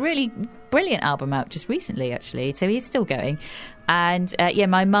had a really brilliant album out just recently, actually. So he's still going. And I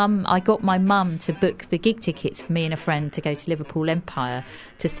got my mum to book the gig tickets for me and a friend to go to Liverpool Empire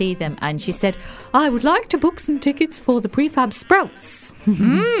to see them. And she said, "I would like to book some tickets for the Prefab Sprouts."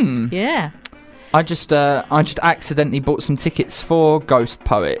 Yeah. I just accidentally bought some tickets for Ghost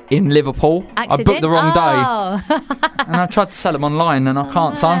Poet in Liverpool. I booked the wrong day. And I tried to sell them online and I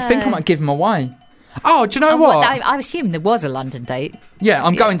can't. So I think I might give them away. Oh, do you know what? I assume there was a London date. Yeah,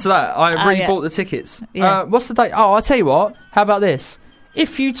 I'm going to that. I re-bought the tickets. Yeah. What's the date? Oh, I'll tell you what. How about this?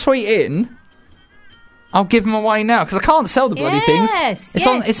 If you tweet in, I'll give them away now because I can't sell the bloody things.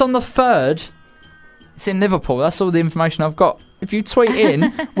 It's on the 3rd. It's in Liverpool. That's all the information I've got. If you tweet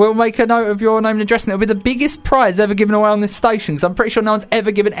in, we'll make a note of your name and address, and it'll be the biggest prize ever given away on this station because I'm pretty sure no one's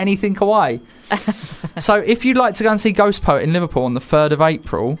ever given anything away. So if you'd like to go and see Ghost Poet in Liverpool on the 3rd of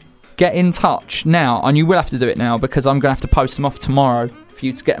April, get in touch now, and you will have to do it now because I'm going to have to post them off tomorrow for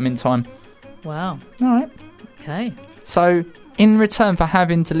you to get them in time. Wow. All right. Okay. So in return for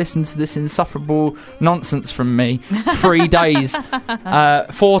having to listen to this insufferable nonsense from me 3 days,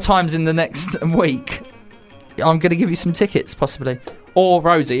 4 times in the next week, I'm going to give you some tickets, possibly. Or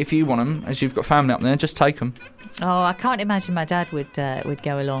Rosie, if you want them, as you've got family up there, just take them. Oh, I can't imagine my dad would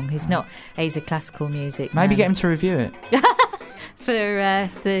go along. He's a classical music. Maybe get him to review it.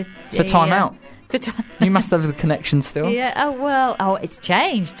 For Time Out. You must have the connection still. Yeah. It's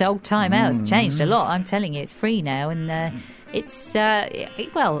changed. Old Time Out's changed a lot. I'm telling you, it's free now, and it's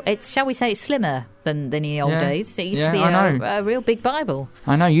shall we say, it's slimmer than in the old days. It used to be a real big Bible.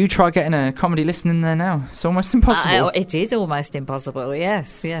 I know. You try getting a comedy listening there now. It's almost impossible. It is almost impossible.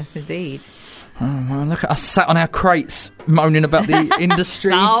 Yes, indeed. Oh, well, look at us sat on our crates moaning about the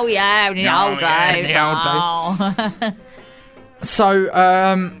industry. Oh yeah, in the old days. So,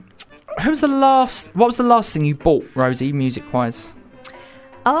 what was the last thing you bought, Rosie, music-wise?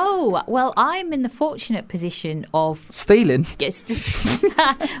 Oh, well, I'm in the fortunate position of stealing.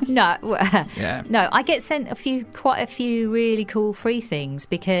 No, Yeah. no, I get sent quite a few really cool free things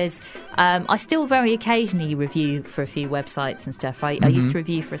because I still very occasionally review for a few websites and stuff. I used to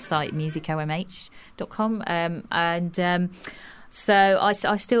review for a site, musicomh.com, so I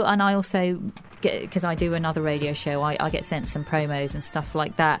still, and I also get, because I do another radio show, I get sent some promos and stuff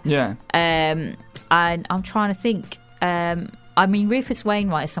like that. Yeah. And I'm trying to think. I mean, Rufus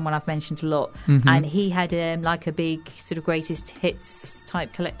Wainwright is someone I've mentioned a lot, and he had like a big sort of greatest hits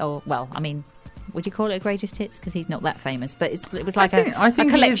type would you call it a greatest hits? Because he's not that famous, but it was like I think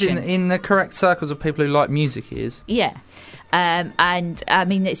a collection. He is in the correct circles of people who like music. He is. Yeah. And I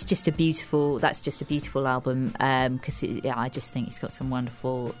mean, that's just a beautiful album because I just think it's got some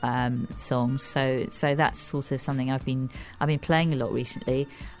wonderful songs. So that's sort of something I've been playing a lot recently.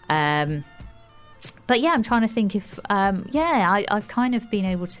 But yeah, I'm trying to think if I've kind of been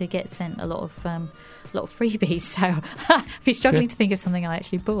able to get sent a lot of freebies, so I've been struggling to think of something I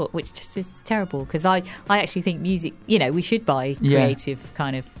actually bought, which just is terrible because I actually think music, we should buy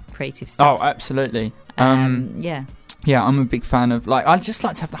creative stuff. Oh, absolutely. Yeah, I'm a big fan of, I just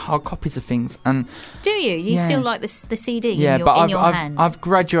like to have the hard copies of things. And do you? You still like the CD in your hand? I've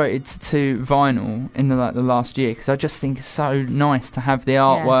graduated to vinyl in the last year because I just think it's so nice to have the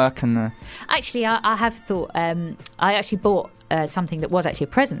artwork and the... Actually, I have thought... I actually bought something that was actually a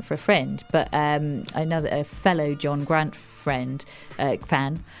present for a friend, but a fellow John Grant fan...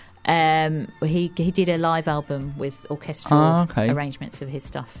 he did a live album with orchestral arrangements of his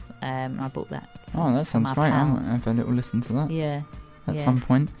stuff, and I bought that. Oh, that sounds great. I might have a little listen to that. Yeah. At some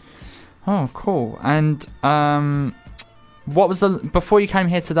point. Oh, cool. And what was before you came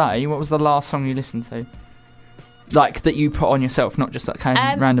here today, what was the last song you listened to? Like that you put on yourself, not just that came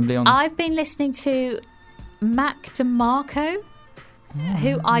randomly on. I've been listening to Mac DeMarco,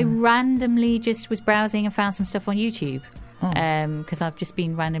 who I randomly just was browsing and found some stuff on YouTube. Because I've just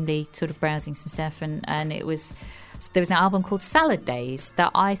been randomly sort of browsing some stuff, and there was an album called Salad Days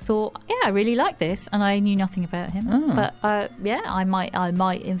that I thought, I really like this, and I knew nothing about him. But I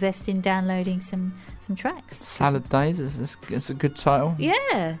might invest in downloading some tracks. Salad Days is a good title.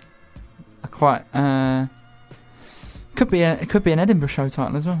 Yeah. Quite could be an Edinburgh show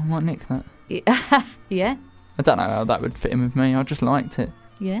title as well. I might nick that. Yeah. I don't know how that would fit in with me. I just liked it.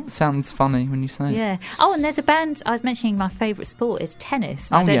 Yeah. Sounds funny when you say it. Yeah. Oh, and there's a band, I was mentioning my favourite sport is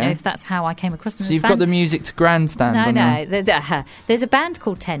tennis. I don't know if that's how I came across them. So you've got the music to grandstand. No. There's a band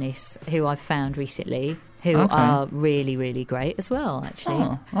called Tennis who I've found recently who are really, really great as well,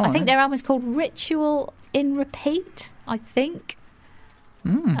 actually. I think their album's called Ritual in Repeat, I think.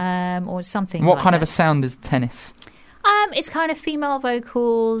 Or something What like kind that. of a sound is Tennis? It's kind of female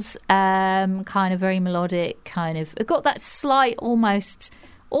vocals, kind of very melodic, kind of... It's got that slight, almost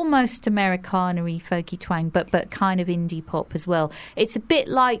Americana-y folky twang, but kind of indie pop as well. It's a bit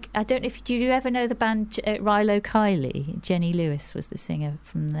like... I don't know if... Do you ever know the band Rilo Kiley? Jenny Lewis was the singer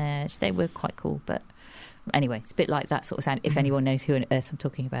from there. They were quite cool, but... Anyway, it's a bit like that sort of sound, if anyone knows who on earth I'm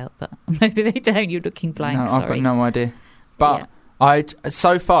talking about. But maybe they don't. You're looking blank, No, sorry. I've got no idea. But...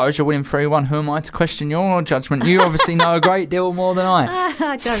 So far as you're winning 3-1, who am I to question your judgment? You obviously know a great deal more than I.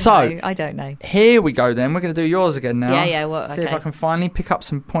 I don't know. Here we go then. We're going to do yours again now. Yeah. See if I can finally pick up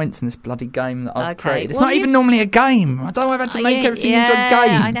some points in this bloody game that I've created. It's not even normally a game. I don't know if I've had to make everything into a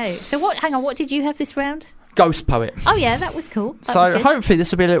game. I know. So what did you have this round? Ghost Poet. Oh yeah, that was cool. Hopefully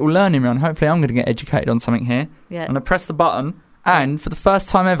this will be a little learning round. Hopefully I'm going to get educated on something here. Yeah. And I press the button. And for the first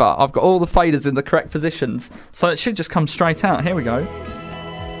time ever, I've got all the faders in the correct positions. So it should just come straight out. Here we go.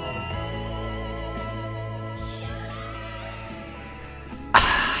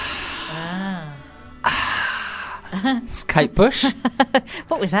 It's Kate Bush.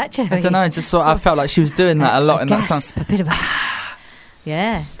 What was that, Joey? I don't know. I felt like she was doing that a lot in that song. A bit of a...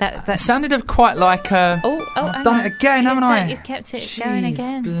 Yeah, that sounded quite like. I've done it again, haven't I? You've kept it going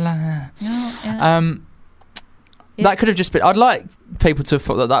again. That could have just been. I'd like people to have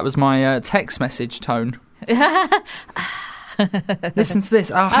thought that was my text message tone. Listen to this.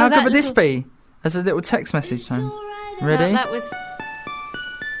 How good would this be as a little text message tone? Ready? That was.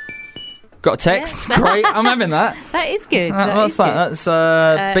 Got a text. Yeah. Great. I'm having that. That is good. What's that?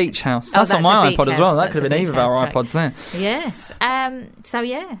 That's Beach House. That's on my iPod as well. That could have been either of our iPods there. Yes. So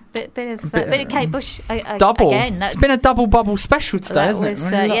yeah, bit of Kate Bush. Double. Again, it's been a double bubble special today, hasn't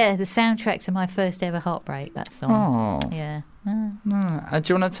it? Yeah, the soundtrack to my first ever heartbreak. That song. Oh. Yeah. Do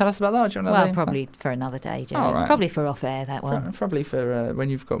you want to tell us about that? Or do you want Well, probably for another day, Joe. Right. Probably for off-air, that one. Probably for when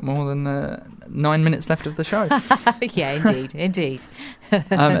you've got more than 9 minutes left of the show. Yeah, indeed.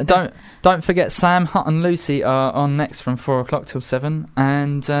 Don't forget, Sam, Hut and Lucy are on next from 4 o'clock till 7.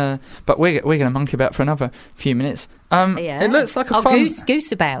 And but we're going to monkey about for another few minutes. Yeah. It looks like a fun...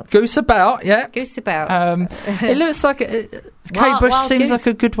 Goose about. Goose about, yeah. Goose about. It looks like... Kate Bush Wild seems goose. like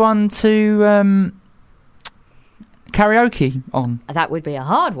a good one to... karaoke on. That would be a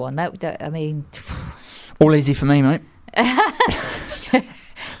hard one. I mean, all easy for me, mate.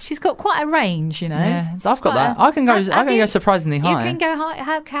 She's got quite a range, you know. Yeah, I've got that. I can go surprisingly high. You can go high.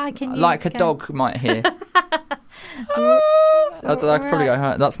 How can you? Like a dog might hear. I could probably go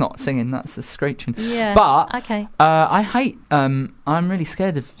high. That's not singing. That's the screeching. Yeah. But okay. I hate. I'm really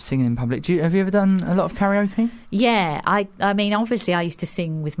scared of singing in public. Have you ever done a lot of karaoke? Yeah, I mean, obviously, I used to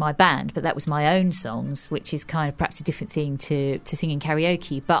sing with my band, but that was my own songs, which is kind of perhaps a different thing to singing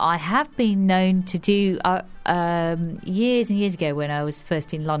karaoke. But I have been known to do years and years ago when I was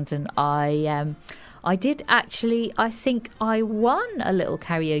first in London. I did actually. I think I won a little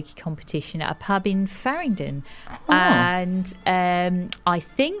karaoke competition at a pub in Farringdon, and I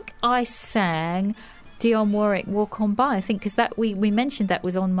think I sang Dionne Warwick "Walk On By." I think because that we mentioned that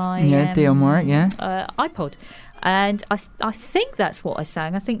was on my Dionne Warwick, iPod, and I think that's what I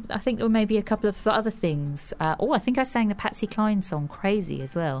sang. I think there were maybe a couple of other things. I think I sang the Patsy Cline song "Crazy"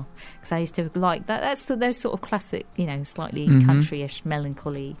 as well, because I used to like that. That's those sort of classic, slightly countryish,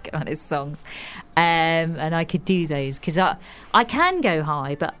 melancholy kind of songs, and I could do those because I can go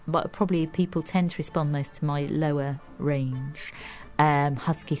high, but probably people tend to respond most to my lower range.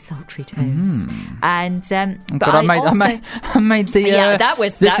 Husky, sultry tones, and but I made the that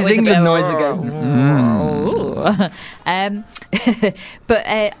was this is England noise again. But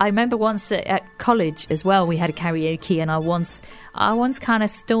I remember once at college as well, we had a karaoke, and I once kind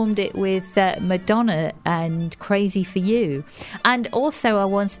of stormed it with Madonna and "Crazy for You," and also I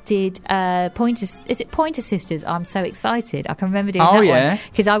once did Pointer Sisters. I'm so excited! I can remember doing that one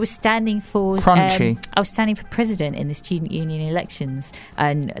because I was standing for Crunchy. I was standing for president in the student union elections,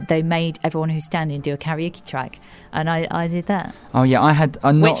 and they made everyone who's standing do a karaoke track, and I did that. Oh yeah, I had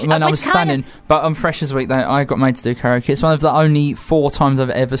not when I was standing, but on Freshers Week I got made to do karaoke. It's one of the only 4 times I've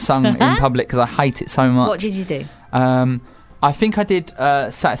ever sung in public because I hate it so much. What did you do? I think I did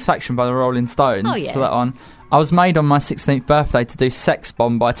Satisfaction by the Rolling Stones. Oh, yeah. So that one. I was made on my 16th birthday to do Sex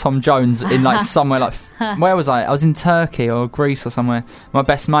Bomb by Tom Jones in somewhere where was I? I was in Turkey or Greece or somewhere. My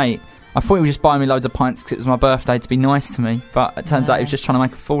best mate. I thought he was just buying me loads of pints because it was my birthday to be nice to me, but it turns out he was just trying to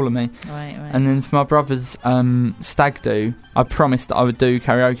make a fool of me. Right. And then for my brother's stag do, I promised that I would do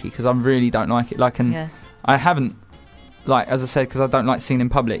karaoke because I really don't like it. I haven't, as I said, because I don't like singing in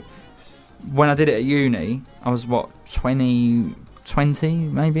public. When I did it at uni, I was 20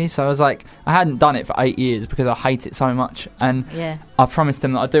 maybe, so I was I hadn't done it for 8 years because I hate it so much, and I promised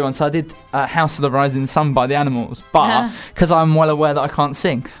them that I'd do one. So I did House of the Rising Sun by the Animals, but because I'm well aware that I can't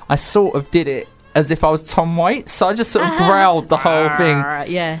sing, I sort of did it as if I was Tom Waits, so I just sort of growled the whole thing.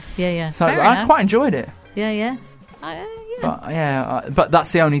 So I quite enjoyed it. But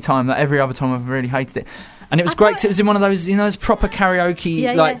that's the only time. That every other time I've really hated it. And it was great because it was in one of those, those proper karaoke,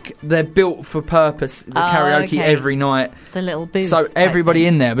 they're built for purpose, the karaoke every night. The little booths. So everybody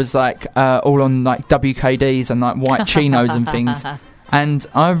in there was all on WKDs and white chinos and things. And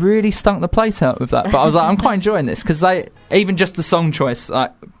I really stunk the place out with that. But I was I'm quite enjoying this because even just the song choice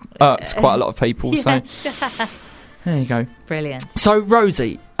irked quite a lot of people. So there you go. Brilliant. So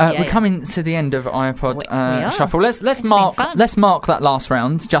Rosie, we're coming to the end of iPod Shuffle. Let's mark that last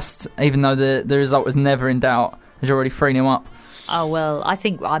round. Just even though the result was never in doubt, as you're already 3-0 up. Oh well, I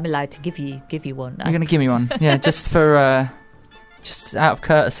think I'm allowed to give you one. You're going to give me one, just for just out of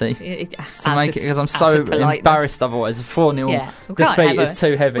courtesy, to make it because I'm so embarrassed otherwise. A 4-0 defeat is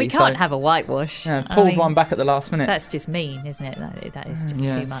too heavy. We can't have a whitewash. Pulled one back at the last minute. That's just mean, isn't it? That is just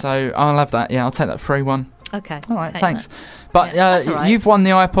too much. So I'll have that. Yeah, I'll take that 3-1. Okay. All right, thanks. But you've won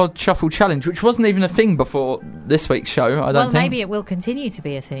the iPod Shuffle Challenge, which wasn't even a thing before this week's show, I don't think. Well, maybe it will continue to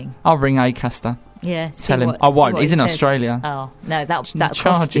be a thing. I'll ring Acaster. Yeah. Tell him. I won't. He's in Australia. Oh, no, that'll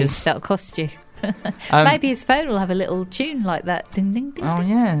cost you. That'll cost you. Maybe his phone will have a little tune like that. Ding, ding, ding. Oh,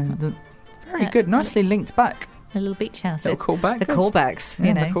 yeah. Very good. Nicely linked back. A little beach house. Little callback. The callbacks,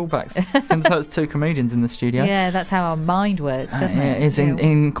 the callbacks. And so it's 2 comedians in the studio. Yeah, that's how our mind works, doesn't it? It is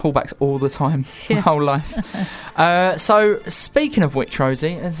in callbacks all the time, my whole life. So speaking of which,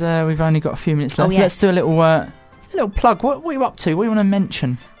 Rosie, as we've only got a few minutes left, let's do a little plug. What are you up to? What do you want to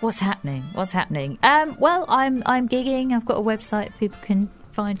mention? What's happening? Well, I'm gigging. I've got a website people can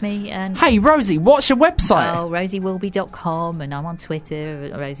find me. And hey, Rosie, what's your website? Oh, rosiewilby.com, and I'm on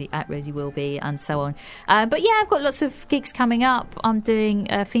Twitter, Rosie Wilby, and so on. But yeah, I've got lots of gigs coming up. I'm doing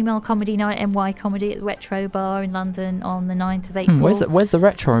a female comedy night, NY Comedy, at the Retro Bar in London on the 9th of April. Where's the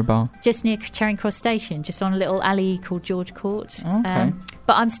Retro Bar? Just near Charing Cross Station, just on a little alley called George Court. Okay.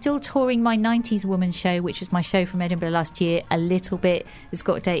 But I'm still touring my 90s Woman show, which was my show from Edinburgh last year, a little bit. It's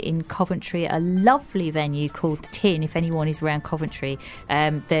got a date in Coventry at a lovely venue called The Tin, if anyone is around Coventry.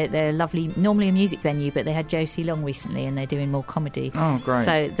 They're lovely, normally a music venue, but they had Josie Long recently and they're doing more comedy. Oh, great.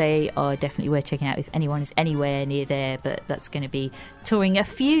 So they are definitely worth checking out if anyone is anywhere near there. But that's going to be touring a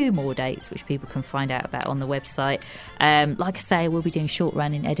few more dates, which people can find out about on the website. Like I say, we'll be doing short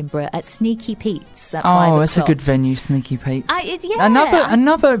run in Edinburgh at Sneaky Pete's at 5 o'clock. Oh, that's a good venue, Sneaky Pete's. Yeah.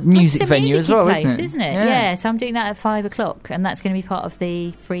 Another music venue as well, place, isn't it? Yeah, so I'm doing that at 5 o'clock, and that's going to be part of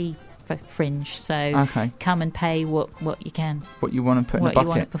the free fringe. So come and pay what you can. What you want to put in the bucket. You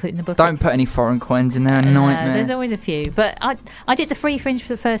want to put in the bucket. Don't put any foreign coins in there, a nightmare. There's always a few. But I did the free fringe for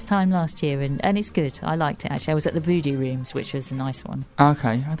the first time last year, and it's good. I liked it, actually. I was at the Voodoo Rooms, which was a nice one.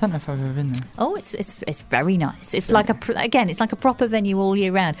 Okay. I don't know if I've ever been there. Oh, it's very nice. It's like it's like a proper venue all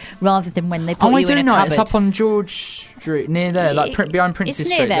year round, rather than when they put you in a cupboard. It's up on George Street, near there, like behind Prince's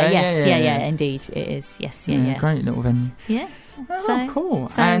Street. It's near there, yes. Yeah, indeed. It is, yes, yeah. Great little venue. Yeah. Oh, cool.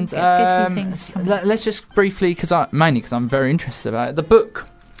 So and let's just briefly, mainly because I'm very interested about it, the book.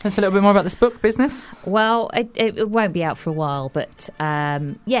 Tell us a little bit more about this book, business. Well, it won't be out for a while, but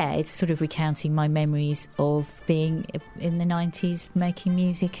it's sort of recounting my memories of being in the 90s, making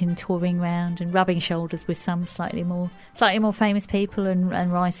music and touring around and rubbing shoulders with some slightly more famous people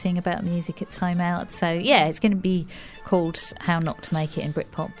and writing about music at Time Out. So yeah, it's going to be called How Not to Make It in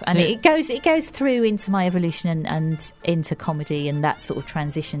Britpop, and it goes through into my evolution and into comedy and that sort of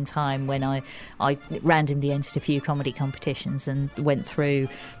transition time when I randomly entered a few comedy competitions and went through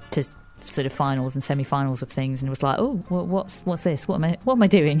to sort of finals and semi-finals of things, and it was like, oh, well, what's this? What am I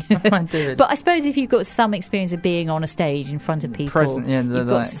doing? What am I doing? But I suppose if you've got some experience of being on a stage in front of people, you've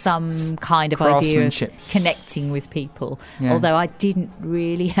got some kind of idea of connecting with people. Yeah. Although I didn't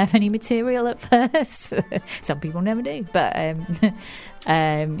really have any material at first. Some people never do, but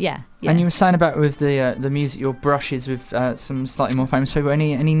yeah. And you were saying about with the music, your brushes with some slightly more famous people.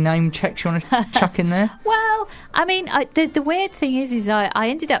 Any name checks you want to chuck in there? Well, I mean, the weird thing is I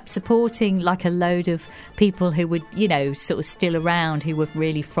ended up supporting like a load of people who were, sort of still around, who were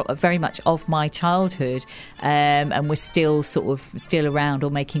really very much of my childhood, and were still around or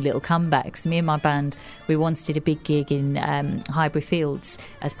making little comebacks. Me and my band, we once did a big gig in Highbury Fields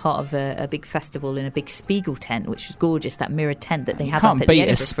as part of a big festival in a big Spiegel tent, which was gorgeous. That mirrored tent that they have up at the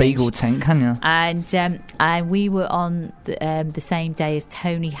Edinburgh Spiegel tent, can you? And we were on the same day as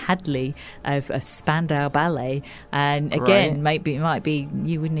Tony Hadley of Spandau Ballet, and again, maybe it might be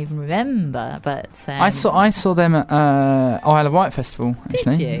you wouldn't even remember, but I saw them at Isle of Wight Festival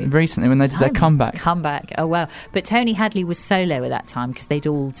actually recently when they did their comeback. Oh wow! But Tony Hadley was solo at that time because they'd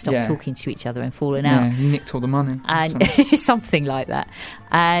all stopped talking to each other and fallen out. Yeah, he nicked all the money and something like that.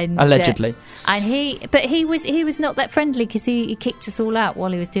 And allegedly, and he was not that friendly because he kicked us all out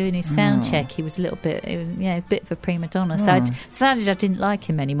while he was doing his sound check. He was a little bit, a bit of a prima donna. So I decided I didn't like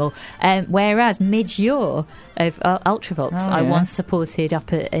him anymore. Whereas Midge Ure of Ultravox, I once supported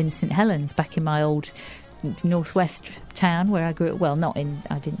up in St Helens, back in my old northwest town where I grew up. Well,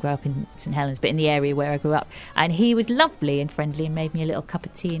 I didn't grow up in St Helens, but in the area where I grew up. And he was lovely and friendly and made me a little cup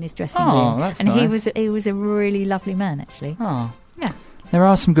of tea in his dressing room. That's and nice. he was a really lovely man, actually. Oh, yeah. There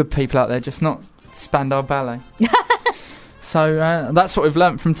are some good people out there, just not Spandau Ballet. So that's what we've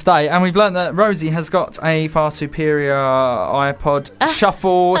learnt from today. And we've learnt that Rosie has got a far superior iPod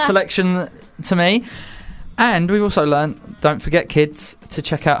Shuffle selection to me. And we've also learnt, don't forget, kids, to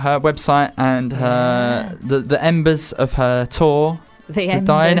check out her website and her the embers of her tour. The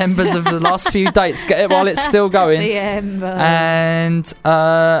dying embers of the last few dates. Get it while it's still going. The embers. And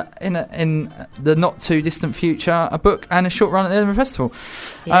in the not too distant future, a book and a short run at the Edinburgh Festival.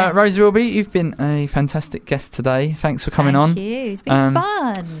 Yeah. Rosie Wilby, you've been a fantastic guest today. Thanks for coming on. Thank you. It's been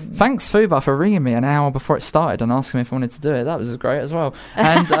fun. Thanks, Fubar, for ringing me an hour before it started and asking me if I wanted to do it. That was great as well.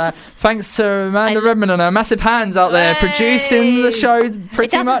 And thanks to Amanda Redmond and her massive hands out there producing the show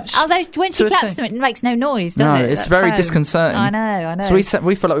pretty much. Although when she claps them, it makes no noise, does it? No, it's very disconcerting. I know. So we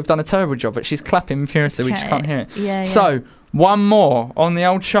feel like we've done a terrible job, but she's clapping furiously. We just can't hear it. Yeah. So, one more on the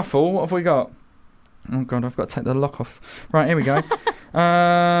old shuffle. What have we got? Oh, God, I've got to take the lock off. Right, here we go.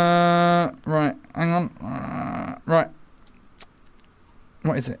 Right, hang on. Right.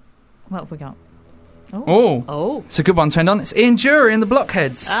 What is it? What have we got? Oh. It's a good one to end on. It's Ian Jury and the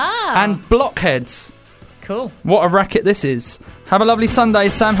Blockheads. And Blockheads. Cool. What a racket this is. Have a lovely Sunday.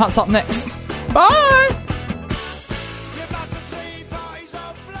 Sam Hutt's up next. Bye.